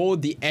will go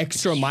the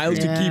extra mile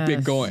to keep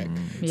it going.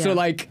 So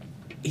like,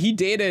 he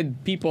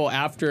dated people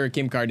after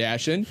Kim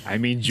Kardashian. I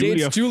mean,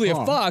 Julia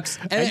Fox,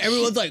 and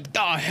everyone's like, "The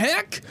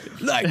heck!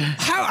 Like,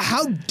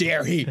 how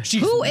dare he?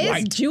 She's Who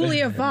white." is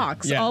Julia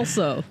Fox?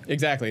 Also,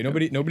 exactly.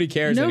 Nobody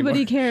cares.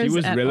 Nobody anymore. cares. She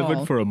was at relevant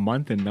all. for a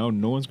month, and now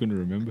no one's going to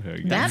remember her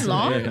again. That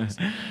long?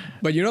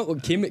 But you know,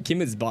 Kim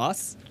is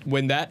boss.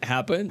 When that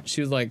happened,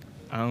 she was like,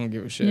 I don't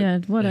give a shit. Yeah,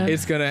 whatever.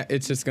 It's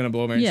just gonna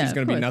blow over, and she's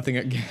gonna be nothing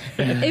again.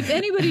 If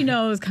anybody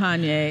knows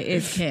Kanye,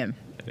 it's Kim.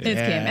 It's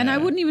Kim. And I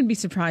wouldn't even be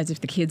surprised if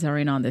the kids are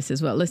in on this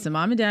as well. Listen,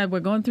 mom and dad, we're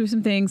going through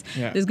some things.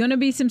 Yeah. There's going to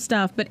be some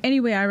stuff. But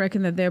anyway, I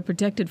reckon that they're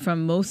protected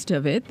from most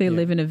of it. They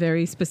live in a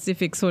very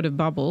specific sort of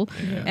bubble.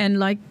 Yeah. And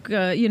like,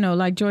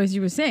 like Joyce,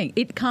 you were saying,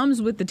 it comes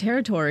with the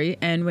territory.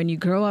 And when you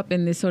grow up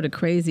in this sort of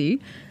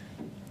crazy,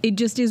 it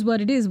just is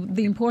what it is.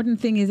 The important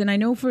thing is, and I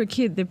know for a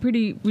kid, they're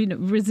pretty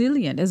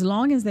resilient. As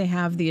long as they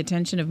have the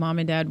attention of mom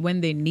and dad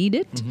when they need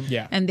it,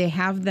 and they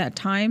have that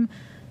time,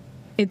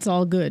 it's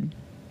all good.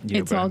 Yeah,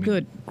 it's all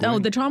good.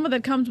 The trauma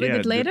that comes with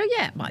it later,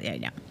 yeah,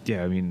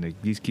 I mean, like,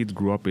 these kids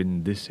grew up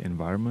in this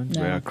environment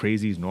where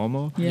crazy is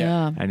normal.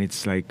 Yeah. And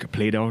it's like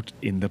played out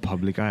in the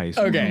public eye.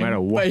 So okay. No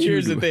matter what but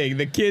here's you do. the thing: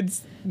 the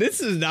kids.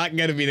 This is not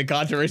going to be the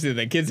controversy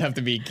that kids have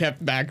to be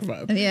kept back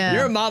from. Yeah.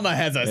 Your mama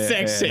has a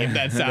sex tape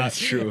that's out. That's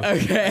true.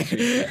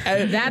 Okay.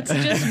 And that's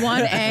just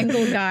one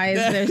angle, guys.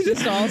 There's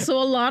just also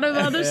a lot of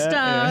other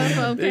stuff.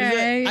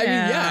 Okay.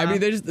 I mean,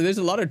 there's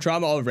a lot of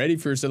trauma already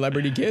for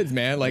celebrity kids,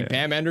 man. Like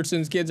Pam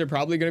Anderson's kids are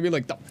probably going to be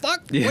like, the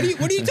fuck? What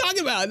are you talking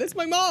about? That's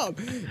my mom.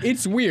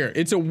 It's weird.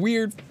 It's a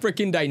weird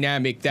freaking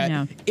dynamic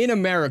that in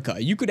America,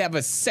 you could have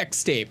a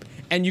sex tape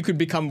and you could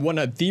become one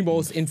of the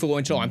most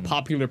influential and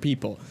popular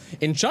people.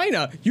 In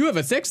China, you have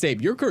a sex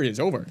tape, your career is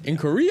over. In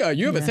Korea,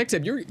 you have a sex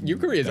tape, your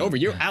career is over.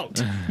 You're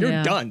out.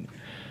 You're done.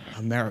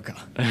 America.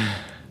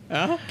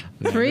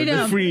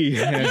 Freedom. Free.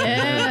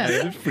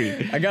 Yeah.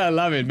 Free. I gotta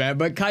love it, man.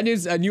 But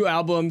Kanye's new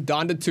album,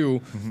 Donda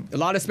 2, a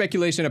lot of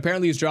speculation.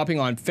 Apparently, it's dropping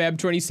on Feb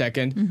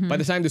 22nd. By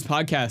the time this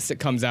podcast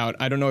comes out,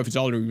 I don't know if it's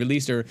already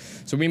released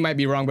so we might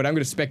be wrong, but I'm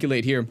going to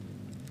speculate here.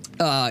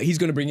 He's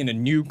going to bring in a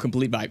new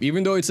complete vibe.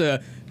 Even though it's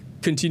a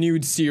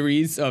continued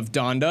series of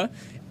Donda,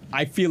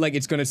 I feel like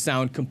it's going to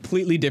sound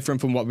completely different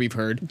from what we've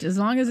heard. As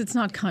long as it's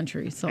not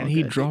country, so and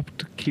he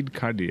dropped Kid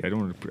Cudi. I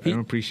don't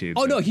appreciate.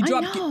 Oh that. no, he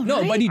dropped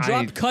but he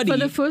dropped Cudi for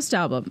the first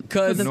album.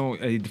 For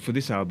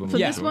this album. For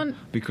this one,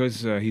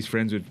 because he's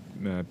friends with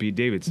Pete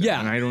Davidson. Yeah,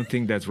 and I don't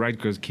think that's right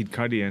because Kid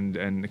Cudi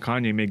and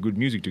Kanye make good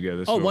music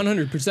together. So,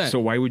 100%. So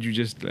why would you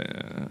just?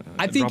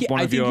 I think he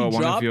dropped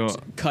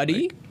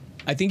Cudi.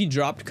 I think he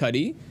dropped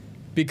Cudi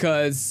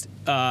because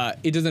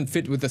it doesn't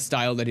fit with the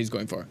style that he's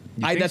going for.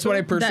 That's what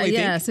I personally think.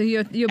 Yeah, so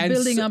you're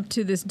building up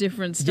to this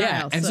different style.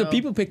 Yeah, and so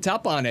people picked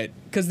up on it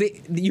because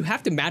you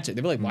have to match it.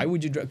 They were like, why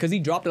would you? Because he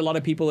dropped a lot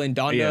of people in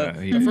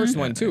Donda, the first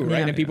one too,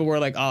 right? And people were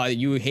like, oh,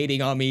 you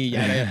hating on me,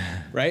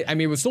 right? I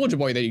mean, it was Soulja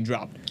Boy that he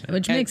dropped.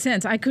 Which makes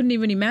sense. I couldn't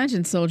even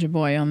imagine Soulja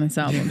Boy on this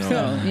album. No.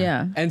 So,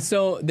 yeah. And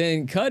so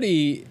then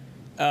Cudi,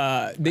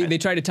 they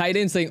tried to tie it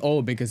in saying,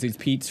 oh, because he's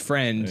Pete's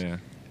friend. Yeah.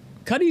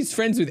 Cudi's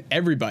friends with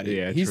everybody.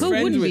 Yeah, he's who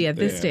friends wouldn't with, be at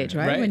this stage,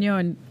 right? When you're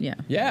in,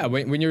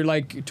 when you're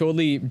like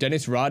totally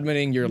Dennis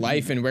Rodmaning your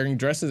life and wearing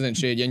dresses and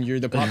shit, and you're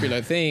the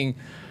popular thing.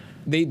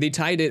 They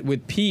tied it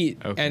with Pete,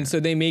 and so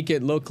they make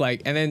it look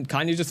like, and then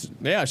Kanye just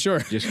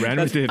ran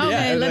with it.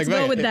 Okay, let's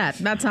go with that.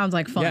 That sounds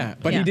like fun. Yeah,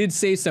 but he did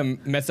say some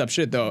messed up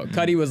shit though.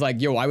 Cudi was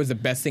like, "Yo, I was the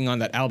best thing on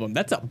that album."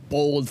 That's a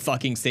bold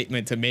fucking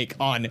statement to make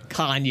on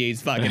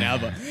Kanye's fucking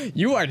album.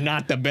 You are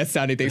not the best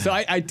sounding thing. So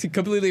I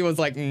completely was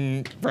like,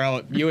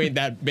 bro, you ain't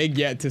that big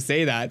yet to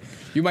say that.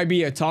 You might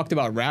be a talked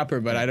about rapper,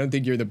 but I don't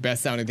think you're the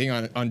best sounding thing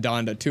on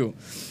Donda too.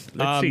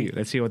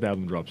 Let's see what the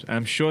album drops.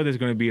 I'm sure there's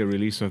going to be a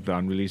release of the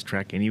unreleased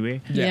track anyway.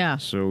 Yeah.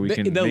 So we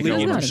can they'll make leak our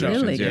it own for sure.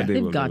 assumptions. Yeah,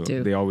 they've got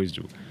to. They always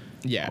do.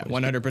 Yeah,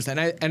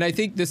 100%. And I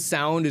think the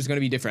sound is going to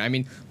be different. I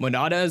mean,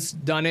 Monada's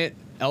done it.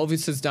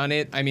 Elvis has done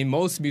it. I mean,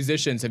 most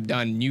musicians have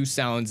done new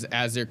sounds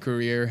as their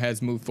career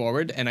has moved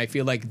forward. And I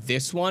feel like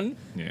this one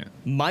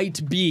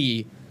might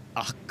be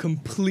a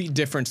complete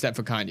different step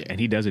for Kanye. And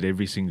he does it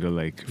every single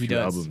few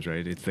albums,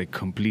 right? It's like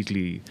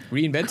completely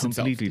reinvents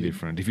himself. Completely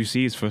different. If you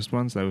see his first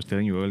ones, I was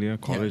telling you earlier,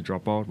 College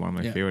Dropout, one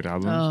of my favorite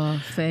albums.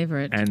 Oh,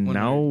 favorite. And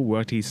now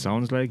what he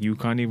sounds like, you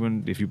can't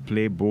even, if you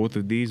play both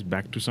of these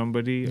back to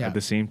somebody at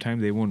the same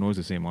time, they won't know it's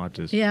the same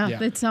artist.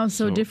 Yeah, it sounds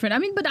so different. I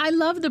mean, but I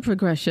love the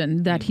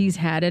progression that he's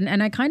had,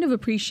 and I kind of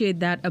appreciate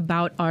that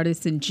about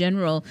artists in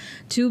general,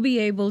 to be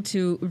able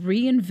to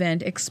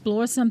reinvent,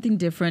 explore something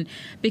different,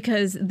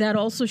 because that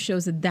also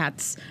shows that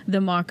that's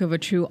the mark of a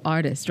true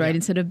artist, right?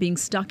 Instead of being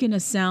stuck in a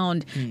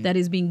sound that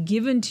is being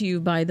given to you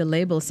by the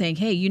label saying,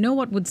 hey, you know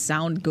what would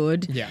sound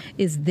good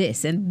is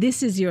this, and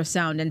this is your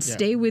sound, and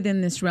stay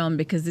within this realm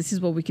because this is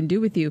what we can do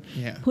with you.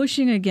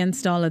 Pushing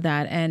against all of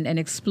that and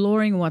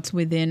exploring what's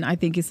within, I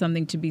think, is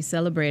something to be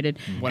celebrated.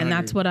 And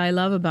that's what I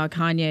love about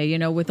Kanye, you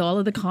know, with all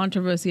of the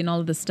controversy and all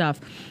of the stuff.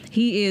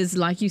 He is,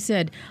 like you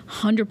said,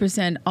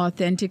 100%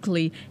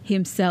 authentically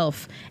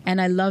himself.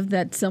 And I love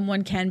that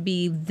someone can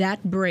be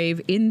that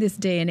brave in this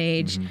day and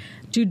age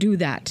to do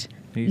that.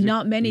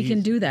 Not many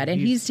can do that, and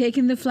he's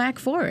taken the flack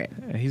for it.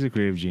 He's a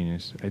creative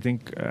genius. I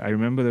think I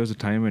remember there was a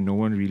time when no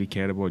one really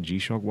cared about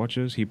G-Shock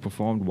watches. He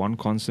performed one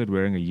concert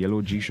wearing a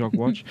yellow G-Shock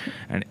watch,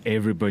 and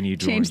everybody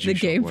needed to own a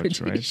G-Shock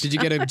watch, right? Did you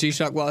get a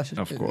G-Shock watch?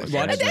 Of course.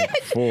 Watch?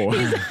 Four.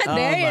 There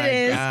it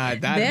is.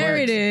 God, that there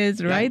works. it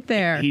is, right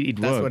there. It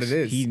works. That's what it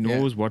is. He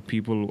knows what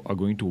people are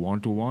going to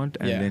want,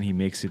 and then he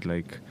makes it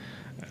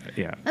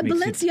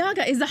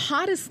Balenciaga is the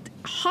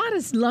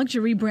hottest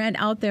luxury brand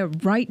out there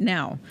right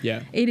now.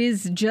 Yeah. It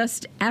is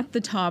just at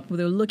the top.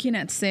 They're looking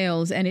at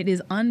sales, and it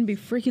is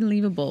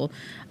unbelievable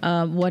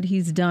what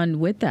he's done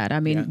with that. I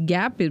mean,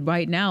 Gap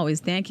right now is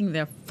thanking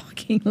their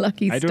fucking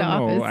lucky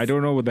stars. I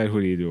don't know what that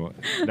hoodie do.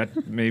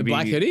 That maybe the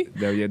black hoodie?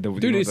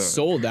 Dude, it's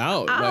sold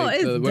out. Oh,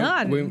 it's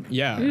done.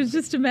 It was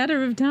just a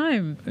matter of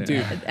time.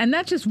 Dude. And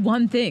that's just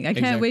one thing. I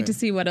can't wait to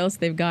see what else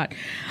they've got.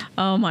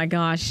 Oh, my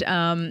gosh.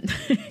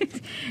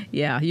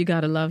 Yeah, you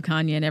got to love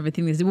Kanye and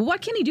everything. Well,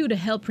 what can he do to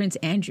help Prince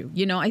Andrew?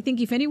 You know, I think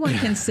if anyone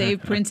can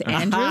save Prince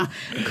Andrew,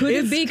 could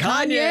it be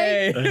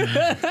Kanye?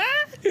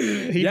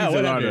 He needs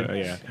a lot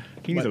of,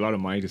 he needs a lot of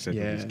money to settle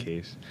this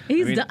case.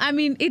 I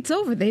mean, it's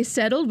over. They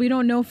settled. We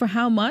don't know for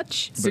how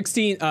much.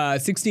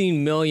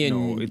 16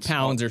 million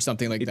pounds or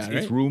something like that, right?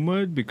 It's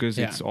rumored because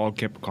it's all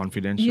kept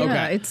confidential.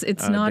 Yeah,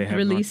 it's not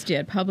released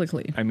yet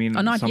publicly. I mean,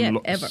 not yet,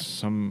 ever.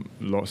 Some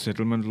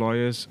settlement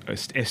lawyers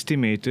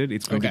estimated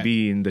it's going to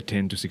be in the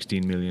 10 to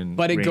 16 million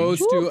But it range. goes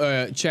to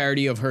a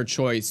charity of her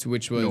choice,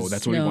 which was... No,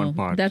 that's only one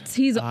part.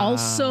 He's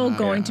also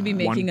going to be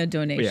making a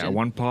donation. Yeah,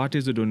 one part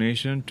is a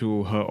donation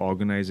to her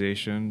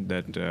organization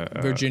that...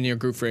 Virginia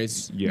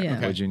Giuffre's.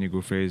 Virginia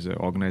Giuffre's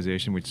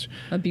organization, which...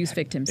 Abuse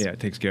victims. Yeah,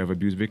 takes care of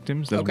abuse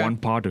victims. That's one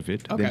part of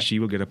it. Then she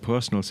will get a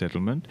personal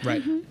settlement.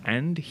 Right.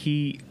 And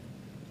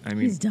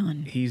he's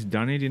done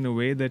it in a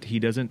way that he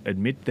doesn't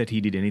admit that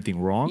he did anything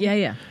wrong.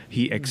 Yeah.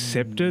 He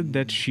accepted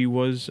that she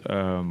was,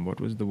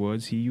 what was the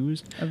words he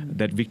used?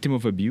 That victim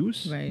of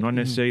abuse. Right. Not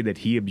necessarily that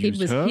he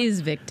abused her. It was his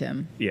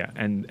victim. Yeah,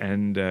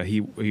 and he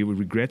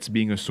regrets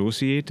being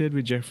associated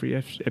with Jeffrey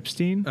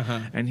Epstein.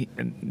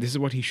 And this is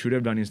what he should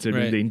have done instead of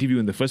doing the interview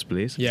in the first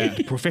place.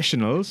 Get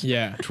professionals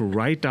to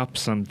write up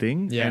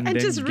something and then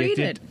just read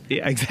it.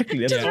 Yeah, exactly.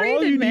 That's all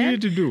read it, you man.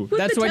 needed to do.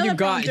 That's what you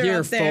got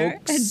here,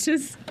 folks. And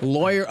just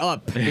lawyer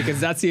up.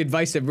 Because that's the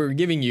advice that we're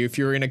giving you. If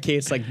you're in a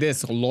case like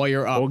this,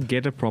 lawyer up. Or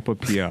get a proper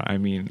PR. I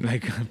mean,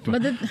 like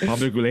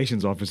public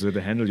relations officer to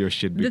handle your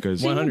shit.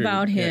 Because the thing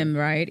about him,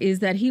 right, is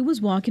that he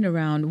was walking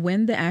around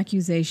when the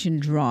accusation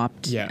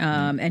dropped,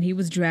 and he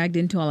was dragged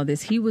into all of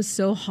this. He was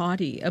so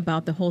haughty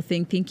about the whole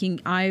thing, thinking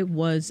I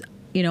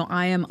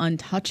am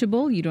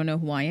untouchable. You don't know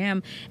who I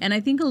am. And I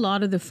think a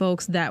lot of the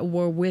folks that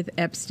were with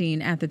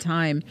Epstein at the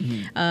time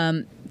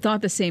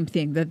thought the same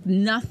thing, that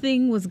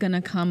nothing was going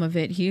to come of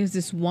it. Here's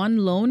this one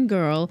lone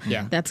girl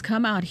that's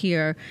come out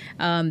here.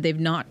 They've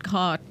not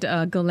caught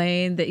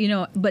Ghislaine,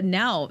 but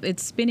now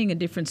it's spinning a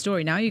different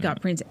story. Now you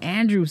got Prince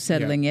Andrew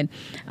settling in.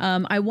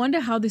 I wonder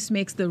how this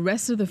makes the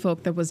rest of the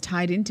folk that was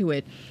tied into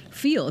it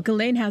feel.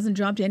 Ghislaine hasn't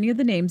dropped any of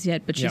the names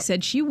yet, but she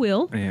said she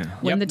will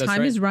when the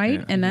time is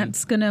right, and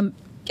that's going to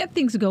get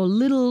things to go a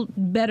little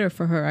better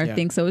for her, I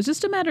think. So it's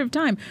just a matter of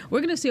time.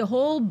 We're going to see a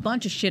whole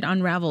bunch of shit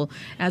unravel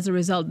as a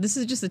result. This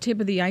is just the tip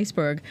of the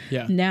iceberg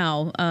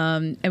now.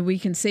 And we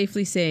can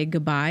safely say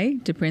goodbye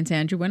to Prince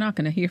Andrew. We're not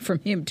going to hear from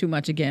him too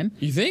much again.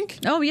 You think?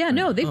 Oh, yeah.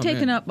 No, they've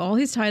taken up all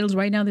his titles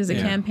right now. There's a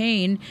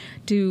campaign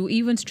to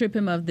even strip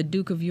him of the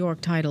Duke of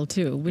York title,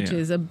 too, which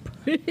is a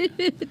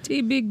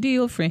pretty big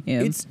deal for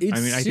him. It's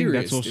I think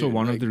that's also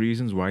one of the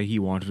reasons why he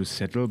wanted to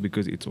settle,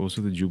 because it's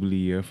also the Jubilee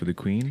year for the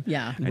Queen.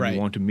 Yeah. And you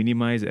want to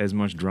minimize as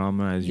much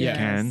drama as you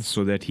can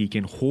so that he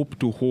can hope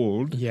to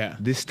hold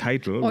this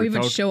title. Or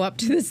even show up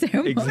to the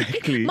ceremony.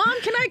 Exactly.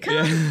 Mom, can I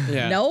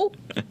come? No.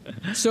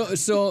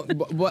 So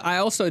but I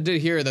also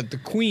did hear that the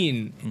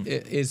Queen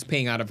is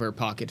paying out of her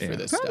pocket for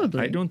this Probably.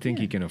 stuff. I don't think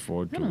he can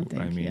afford to. I don't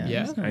think, I mean,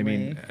 there's no I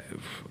mean,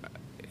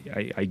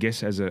 way. I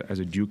guess as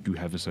a duke, you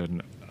have a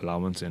certain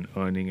allowance and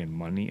earning and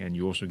money, and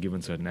you're also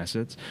given certain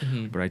assets.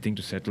 But I think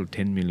to settle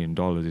 $10 million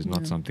is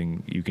not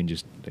something you can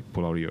just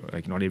pull out of your,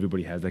 not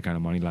everybody has that kind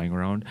of money lying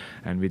around.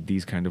 And with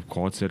these kind of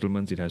court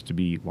settlements, it has to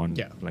be one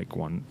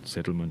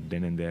settlement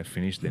then and there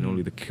finished. Then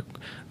only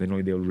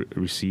they'll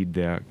recede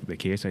their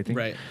case, I think.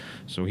 Right.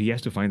 So he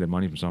has to find that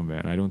money from somewhere,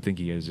 and I don't think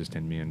he has just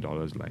 $10 million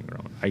lying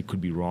around. I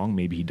could be wrong.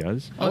 Maybe he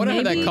does. I wonder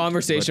how that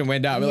conversation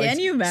went down. Can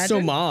you imagine?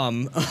 So,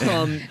 Mom.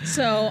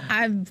 So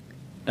I've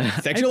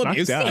sexual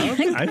abuse.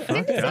 I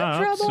fucked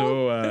up.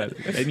 So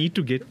I need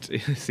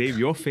to save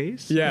your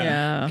face.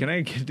 Yeah. Can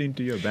I get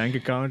into your bank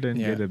account and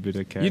get a bit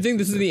of cash? You think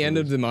this is the end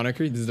of the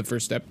monarchy? This is the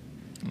first step?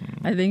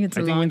 I think it's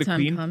a long time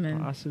coming. When the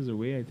Queen passes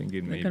away, I think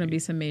it may There's going to be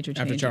some major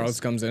changes. After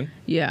Charles comes in?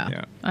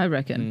 Yeah. I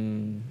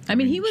reckon. I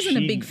mean, he wasn't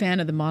a big fan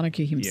of the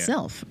monarchy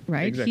himself,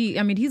 right? Exactly.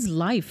 His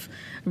life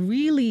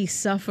really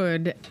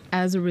suffered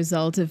as a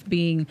result of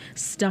being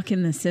stuck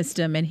in the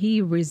system, and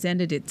he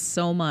resented it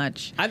so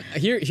much.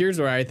 Here's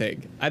where I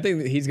think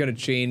he's going to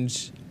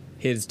change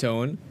his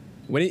tone.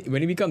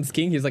 When he becomes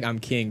king, he's like, I'm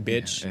king,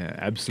 bitch. Yeah,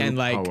 absolute and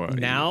like power.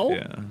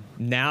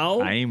 now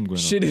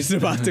shit is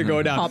about to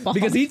go down.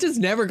 Because he just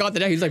never got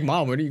the day. He's like,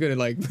 Mom, when are you going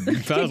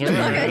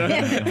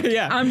to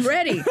Yeah, I'm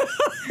ready.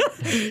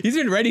 He's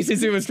been ready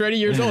since he was 20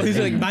 years old. He's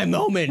like, my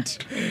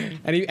moment.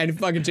 And he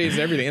fucking changes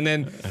everything. And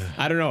then,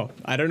 I don't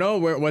know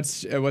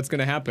what's going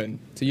to happen.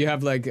 So you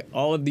have like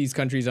all of these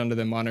countries under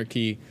the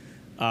monarchy.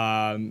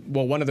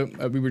 One of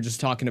the, we were just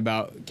talking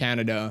about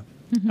Canada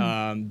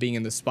being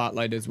in the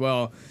spotlight as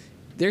well.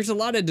 There's a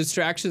lot of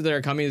distractions that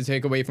are coming to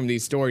take away from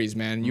these stories,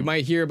 man. You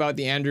might hear about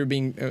the Andrew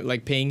being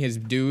paying his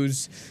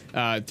dues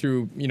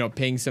through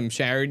paying some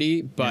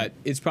charity, but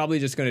it's probably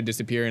just going to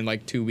disappear in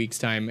like 2 weeks'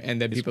 time, and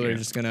then people are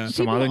just going to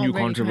some other new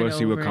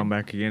controversy will come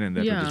back again, and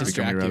that will just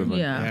become irrelevant.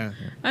 Yeah.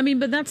 I mean,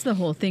 but that's the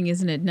whole thing,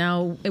 isn't it?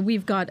 Now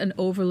we've got an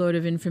overload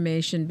of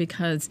information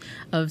because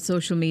of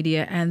social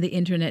media and the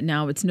internet.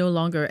 Now it's no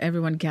longer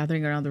everyone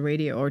gathering around the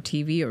radio or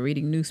TV or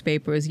reading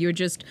newspapers. You're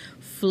just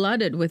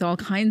flooded with all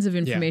kinds of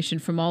information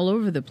from all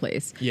over the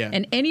place. Yeah.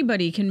 And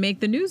anybody can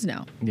make the news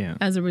now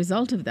as a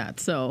result of that.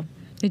 So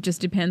it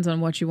just depends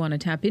on what you want to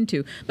tap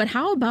into. But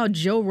how about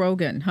Joe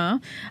Rogan, huh?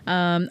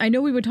 I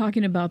know we were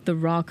talking about The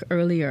Rock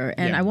earlier,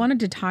 and I wanted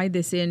to tie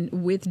this in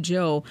with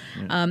Joe.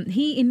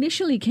 He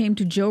initially came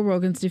to Joe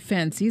Rogan's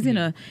defense. He's in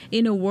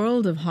a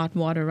world of hot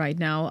water right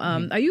now.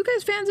 Are you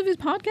guys fans of his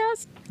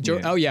podcast? Joe,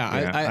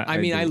 I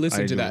mean, I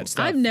listen to that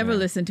stuff. I've never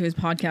listened to his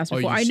podcast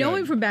before. I know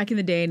him from back in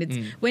the day, and it's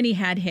when he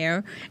had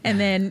hair, and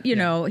then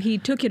he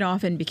took it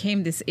off and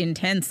became this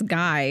intense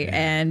guy,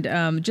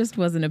 and just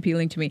wasn't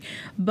appealing to me.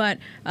 But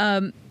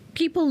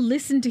people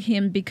listen to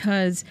him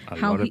because a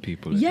lot of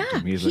people listen to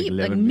him. He's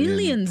like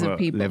millions of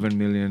people. 11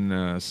 million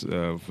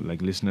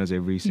listeners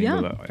every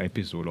single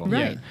episode.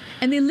 Right.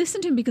 And they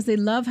listen to him because they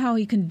love how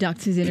he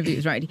conducts his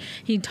interviews, right?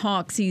 He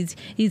talks, he's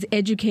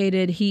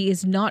educated, he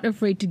is not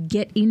afraid to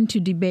get into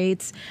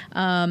debates,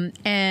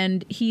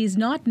 and he's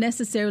not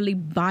necessarily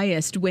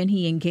biased when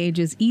he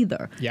engages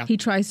either. Yeah. He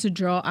tries to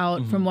draw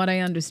out, from what I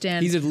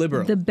understand, he's a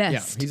liberal. The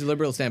best. Yeah, he's a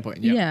liberal standpoint.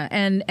 Yeah,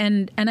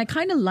 and I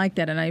kind of like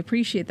that, and I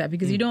appreciate that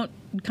because you don't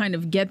kind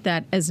of get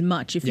that as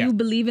much. If you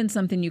believe in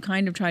something, you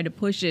kind of try to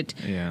push it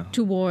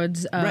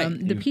towards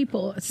the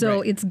people.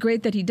 So it's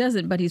great that he does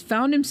it, but he's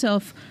found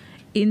himself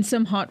in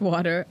some hot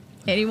water.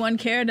 Anyone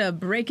care to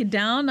break it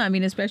down? I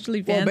mean,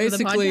 especially fans of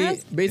the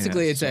podcast?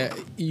 Basically,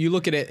 you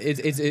look at it,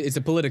 it's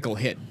a political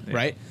hit,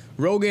 right?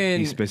 Rogan...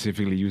 He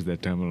specifically used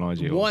that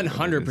terminology.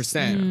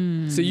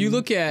 100%. So you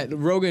look at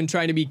Rogan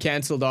trying to be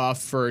canceled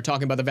off for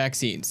talking about the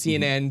vaccine.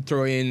 CNN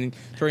throwing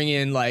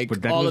in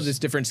like all of this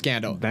different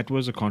scandal. That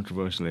was a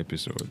controversial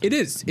episode. It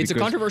is. It's a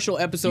controversial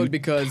episode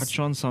because... touch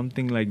on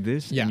something like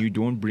this and you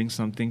don't bring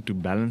something to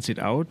balance it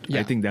out.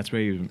 I think that's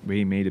where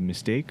he made a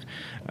mistake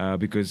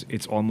because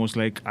it's almost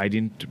like I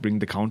didn't bring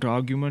the counter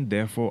argument.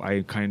 Therefore,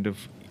 I kind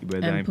of...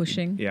 I'm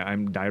pushing. Yeah,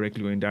 I'm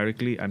directly or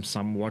indirectly, I'm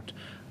somewhat...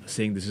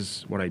 saying this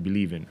is what I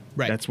believe in.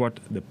 Right. That's what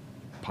the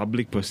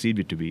public perceive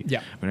it to be.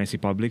 Yeah. When I say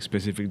public,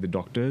 specifically the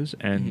doctors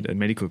and the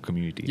medical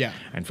community. Yeah.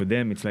 And for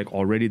them, it's like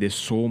already there's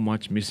so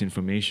much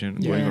misinformation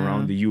going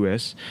around the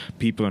US.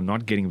 People are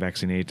not getting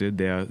vaccinated.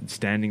 They are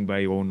standing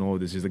by, oh no,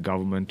 this is the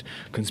government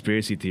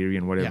conspiracy theory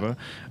and whatever.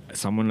 Yeah.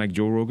 Someone like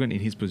Joe Rogan,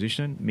 in his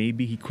position,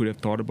 maybe he could have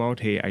thought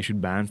about, hey, I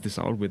should balance this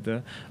out with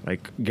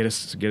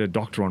get a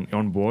doctor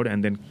on board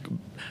and then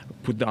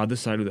put the other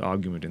side of the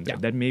argument in there.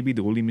 Yeah. That may be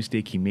the only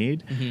mistake he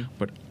made,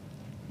 but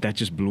that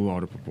just blew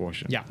out of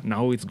proportion. Yeah.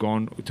 Now it's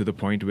gone to the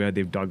point where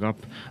they've dug up,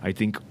 I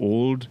think,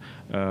 old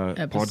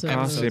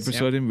podcast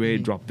episode where he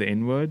dropped the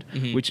N-word,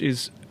 which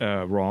is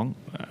wrong.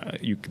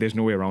 There's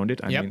no way around it.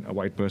 I mean, a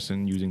white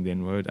person using the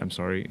N-word, I'm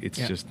sorry, it's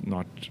just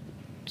not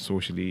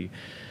socially...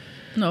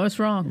 No, it's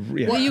wrong.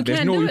 Yeah. Well, you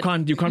can't really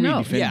defend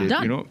it.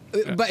 You know?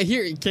 But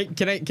here,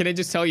 can I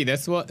just tell you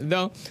this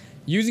though?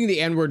 Using the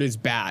N-word is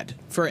bad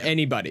for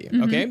anybody,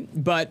 okay?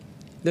 But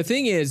the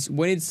thing is,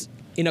 when it's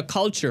in a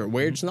culture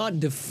where it's not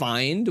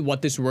defined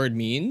what this word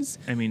means.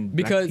 I mean,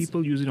 because black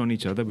people use it on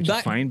each other, which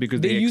is fine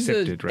because they use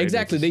accept it, right?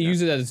 Exactly. They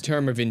use it as a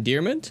term of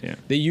endearment. Yeah.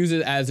 They use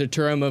it as a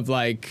term of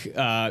like,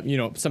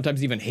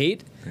 sometimes even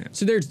hate. Yeah.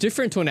 So there's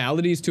different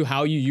tonalities to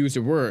how you use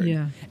a word.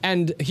 Yeah.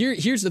 And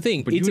here's the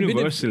thing. But it's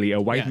universally, a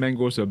white man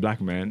goes to a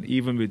black man,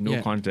 even with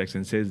no context,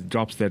 and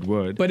drops that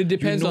word. But it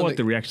depends on what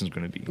the reaction is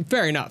going to be.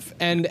 Fair enough.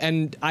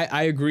 And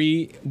I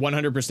agree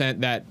 100%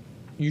 that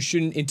you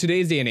shouldn't, in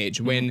today's day and age,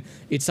 when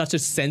it's such a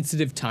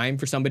sensitive time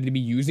for somebody to be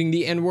using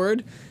the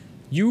N-word,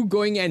 you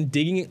going and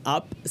digging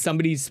up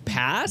somebody's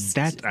past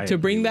to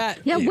bring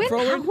that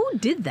forward. Who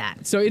did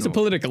that? So it's a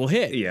political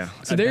hit. Yeah.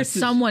 So there's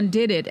someone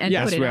did it and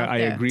put it out there. I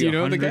agree. Do you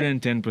know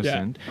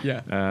 110%.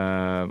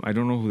 Yeah. I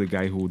don't know who the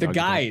guy who the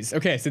guys.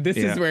 Okay, so this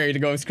is where it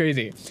goes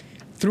crazy.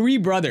 3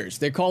 brothers.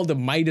 They're called the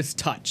Midas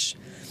Touch.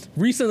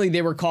 Recently,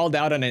 they were called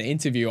out on an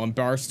interview on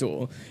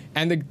Barstool,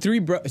 and the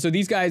 3 so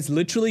these guys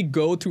literally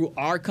go through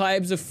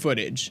archives of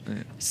footage,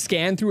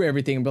 scan through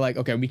everything, and be like,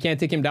 okay, we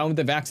can't take him down with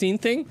the vaccine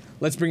thing.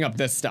 Let's bring up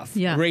this stuff,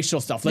 racial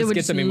stuff. Let's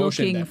get some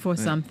emotion. Looking for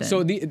something.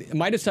 So the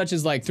Midas Touch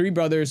is like 3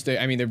 brothers.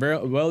 They're very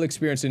well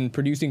experienced in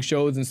producing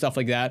shows and stuff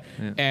like that.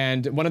 Yeah.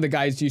 And one of the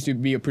guys used to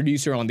be a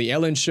producer on the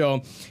Ellen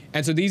Show,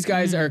 and so these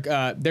guys are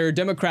they're a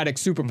democratic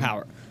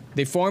superpower.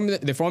 They form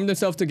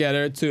themselves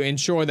together to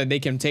ensure that they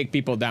can take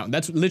people down.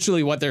 That's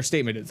literally what their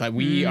statement is. Like,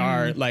 we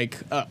are like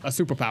a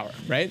superpower,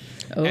 right?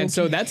 Okay. And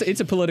so it's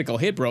a political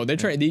hit, bro. They're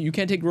trying. You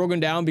can't take Rogan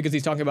down because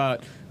he's talking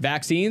about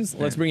vaccines.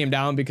 Let's bring him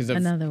down because of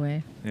another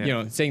way.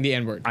 Saying the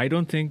N-word. I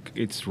don't think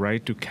it's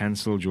right to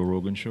cancel Joe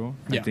Rogan show.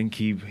 I think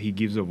he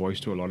gives a voice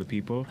to a lot of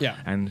people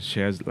and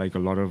shares like a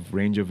lot of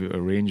range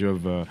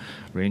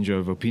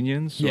of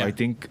opinions. So I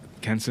think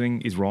canceling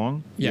is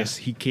wrong. Yes,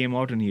 he came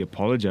out and he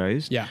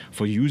apologized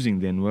for using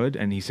the N-word,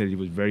 and he said it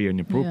was very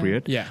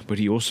inappropriate. But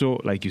he also,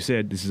 like you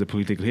said, this is a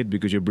political hit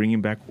because you're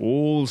bringing back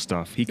old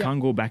stuff. He can't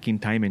go back in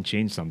time and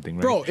change something,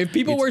 right? Bro, if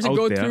people were to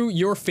go through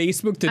your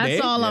Facebook today,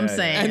 that's all I'm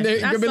saying. And they're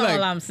that's be all like,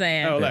 I'm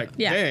saying. Oh, like,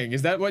 dang,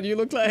 is that what you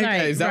look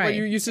like? Is that what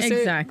you used to say?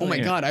 Exactly. Oh my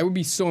God, I would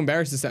be so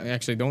embarrassed to say.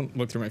 Actually, don't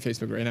look through my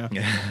Facebook right now.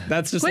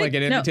 That's just like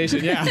an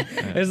invitation. Yeah,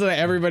 it's like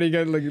everybody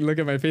go look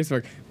at my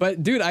Facebook.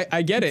 But dude,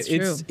 I get it.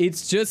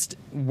 It's just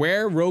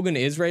where Rogan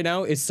is right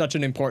now is such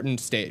an important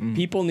state.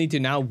 People need to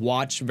now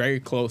watch very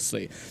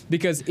closely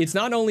because it's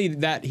not only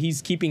that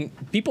he's keeping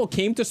people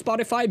came to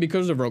Spotify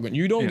because of Rogan.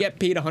 You don't get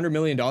paid $100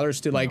 million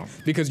to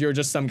because you're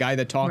just some guy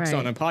that talks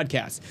on a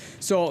podcast.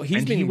 So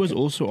he was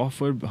also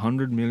offered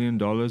 $100 million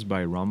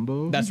by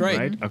Rumble. That's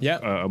right.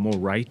 A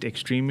more right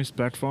extremist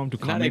platform to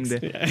come in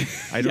there.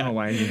 I don't know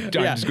why I'm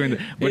just going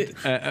there.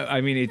 But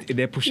I mean,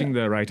 they're pushing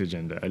the right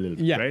agenda a little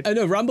bit, right?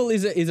 No, Rumble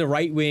is a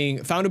right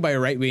wing, founded by a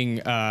right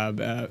wing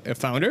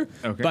founder.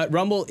 Okay. But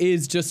Rumble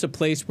is just a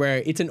place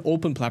where it's an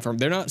open platform.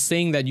 They're not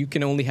saying that you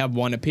can only have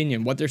one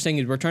opinion. What they're saying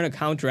is we're trying to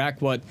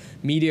counteract what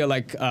media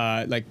like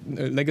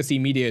legacy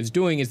media is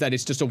doing, is that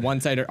it's just a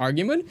one-sided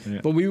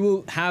argument. But we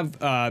will have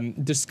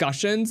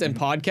discussions and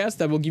podcasts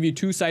that will give you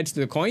 2 sides to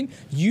the coin.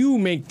 You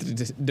make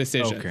the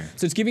decision. Okay.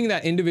 So it's giving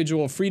that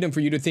individual freedom for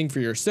you to think for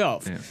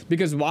yourself.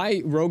 Because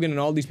why Rogan and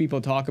all these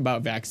people talk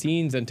about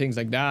vaccines and things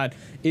like that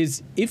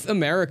is if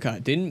America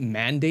didn't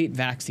mandate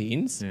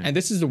vaccines, and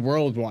this is the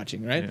world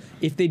watching, right?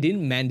 If they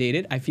didn't mandate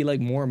it, I feel like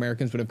more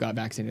Americans would have got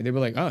vaccinated. They were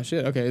like, oh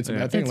shit, okay, it's a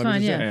bad thing. It's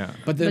fine,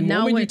 But the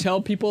moment you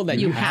tell people that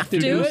you have to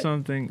do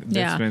something,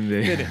 that's when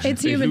they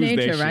it's human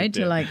nature, right?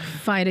 To like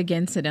fight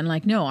against it and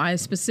like, no,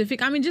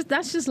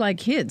 that's just like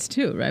kids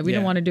too, right? We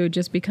don't want to do it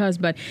just because,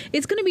 but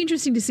it's going to be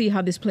interesting to see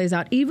how this plays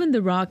out. Even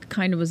The Rock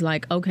kind of was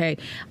like, okay,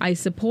 I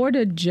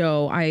supported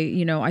Joe.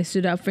 I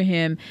stood up for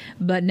him,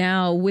 but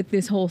now with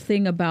this whole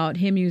thing about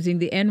him using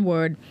the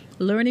N-word,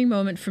 learning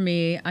moment for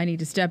me. I need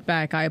to step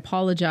back. I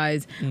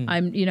apologize.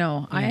 And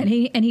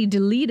he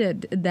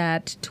deleted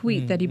that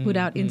tweet that he put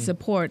out in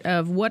support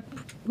of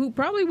who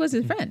probably was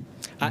his friend.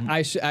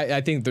 I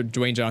think the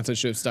Dwayne Johnson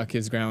should have stuck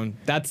his ground.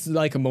 That's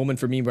like a moment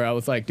for me where I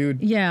was like,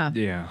 dude. Yeah.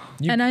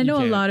 And I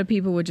know a lot of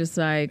people were just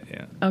like,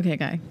 okay,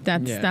 guy,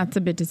 that's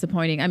a bit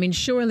disappointing. I mean,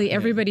 surely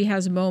everybody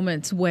has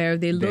moments where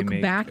they look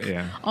back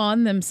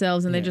on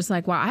themselves and they're just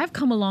like, wow, I have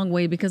come a long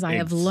way because I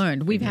have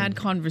learned. We've had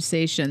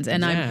conversations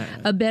and I'm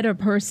a better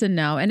person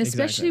now. And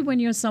especially when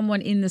you're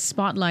someone in the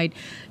spotlight,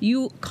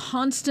 you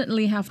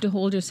constantly have to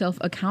hold yourself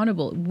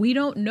accountable. We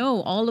don't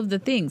know all of the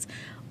things.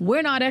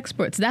 We're not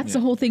experts. That's the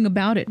whole thing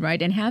about it,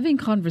 right? And having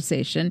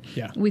conversation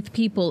with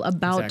people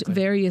about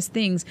various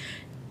things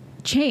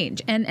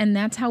change. And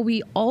that's how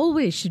we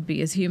always should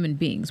be as human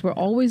beings. We're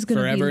always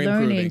going to be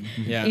learning,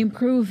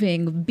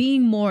 improving,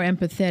 being more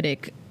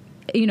empathetic,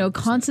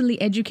 constantly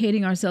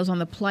educating ourselves on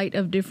the plight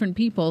of different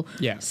people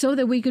so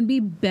that we can be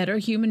better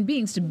human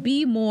beings, to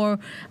be more,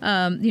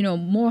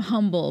 more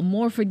humble,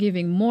 more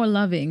forgiving, more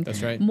loving,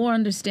 more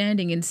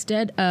understanding,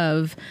 instead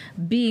of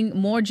being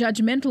more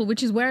judgmental,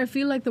 which is where I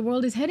feel like the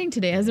world is heading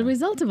today as a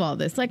result of all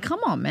this. Like, come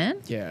on, man.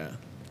 Yeah.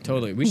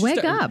 Totally. We should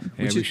Wake up.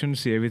 We shouldn't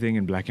see everything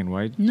in black and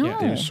white. No. Yeah.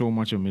 There's so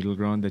much of middle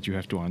ground that you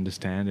have to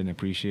understand and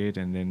appreciate,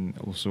 and then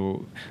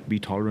also be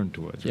tolerant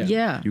towards. Yeah.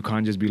 Yeah. You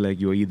can't just be like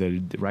you're either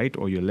right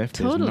or you're left.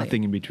 Totally. There's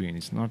nothing in between.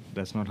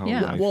 That's not how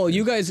Yeah. life Well, is.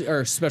 you guys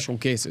are special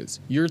cases.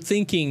 You're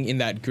thinking in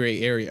that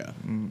gray area.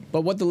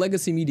 But what the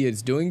legacy media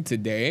is doing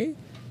today,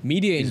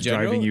 media in Is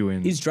general, driving you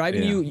in. is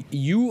driving Yeah.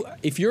 you.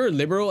 If you're a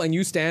liberal and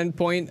you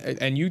standpoint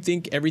and you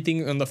think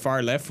everything on the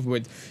far left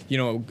with,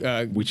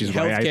 which is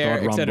why I healthcare,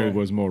 thought et cetera. Rumble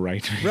was more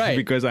right. Right.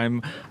 Because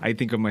I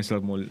think of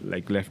myself more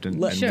like left and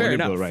more Fair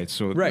liberal, enough. right?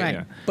 So Right.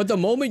 yeah. But the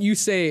moment you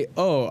say,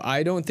 "Oh,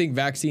 I don't think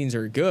vaccines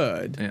are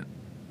good," Yeah.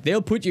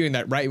 they'll put you in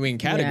that right-wing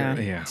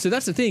category. Yeah. So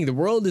that's the thing. The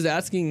world is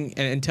asking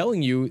and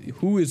telling you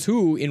who is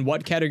who in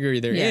what category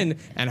they're Yeah. in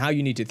and how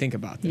you need to think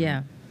about them.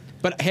 Yeah.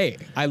 But hey,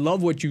 I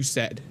love what you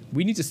said.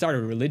 We need to start a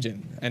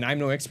religion, and I'm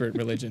no expert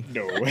religion.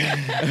 No.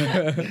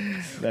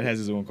 That has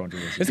its own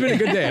controversy. It's been a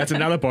good day. That's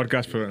another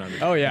podcast for another.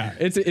 Oh yeah,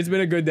 it's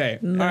been a good day.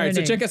 All right,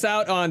 so Learning. check us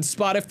out on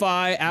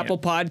Spotify, Apple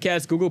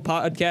Podcasts, Google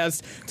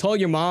Podcasts. Tell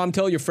your mom,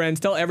 tell your friends,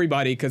 tell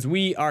everybody, because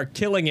we are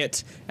killing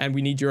it and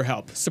we need your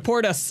help.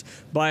 Support us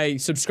by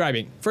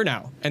subscribing for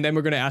now, and then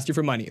we're going to ask you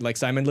for money, like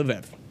Simon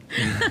Levev.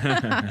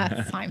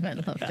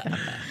 Simon loved that.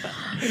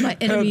 My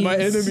enemies. My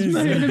enemies.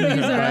 My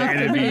enemies are My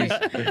after me.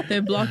 enemies. They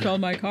blocked all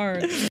my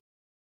cards.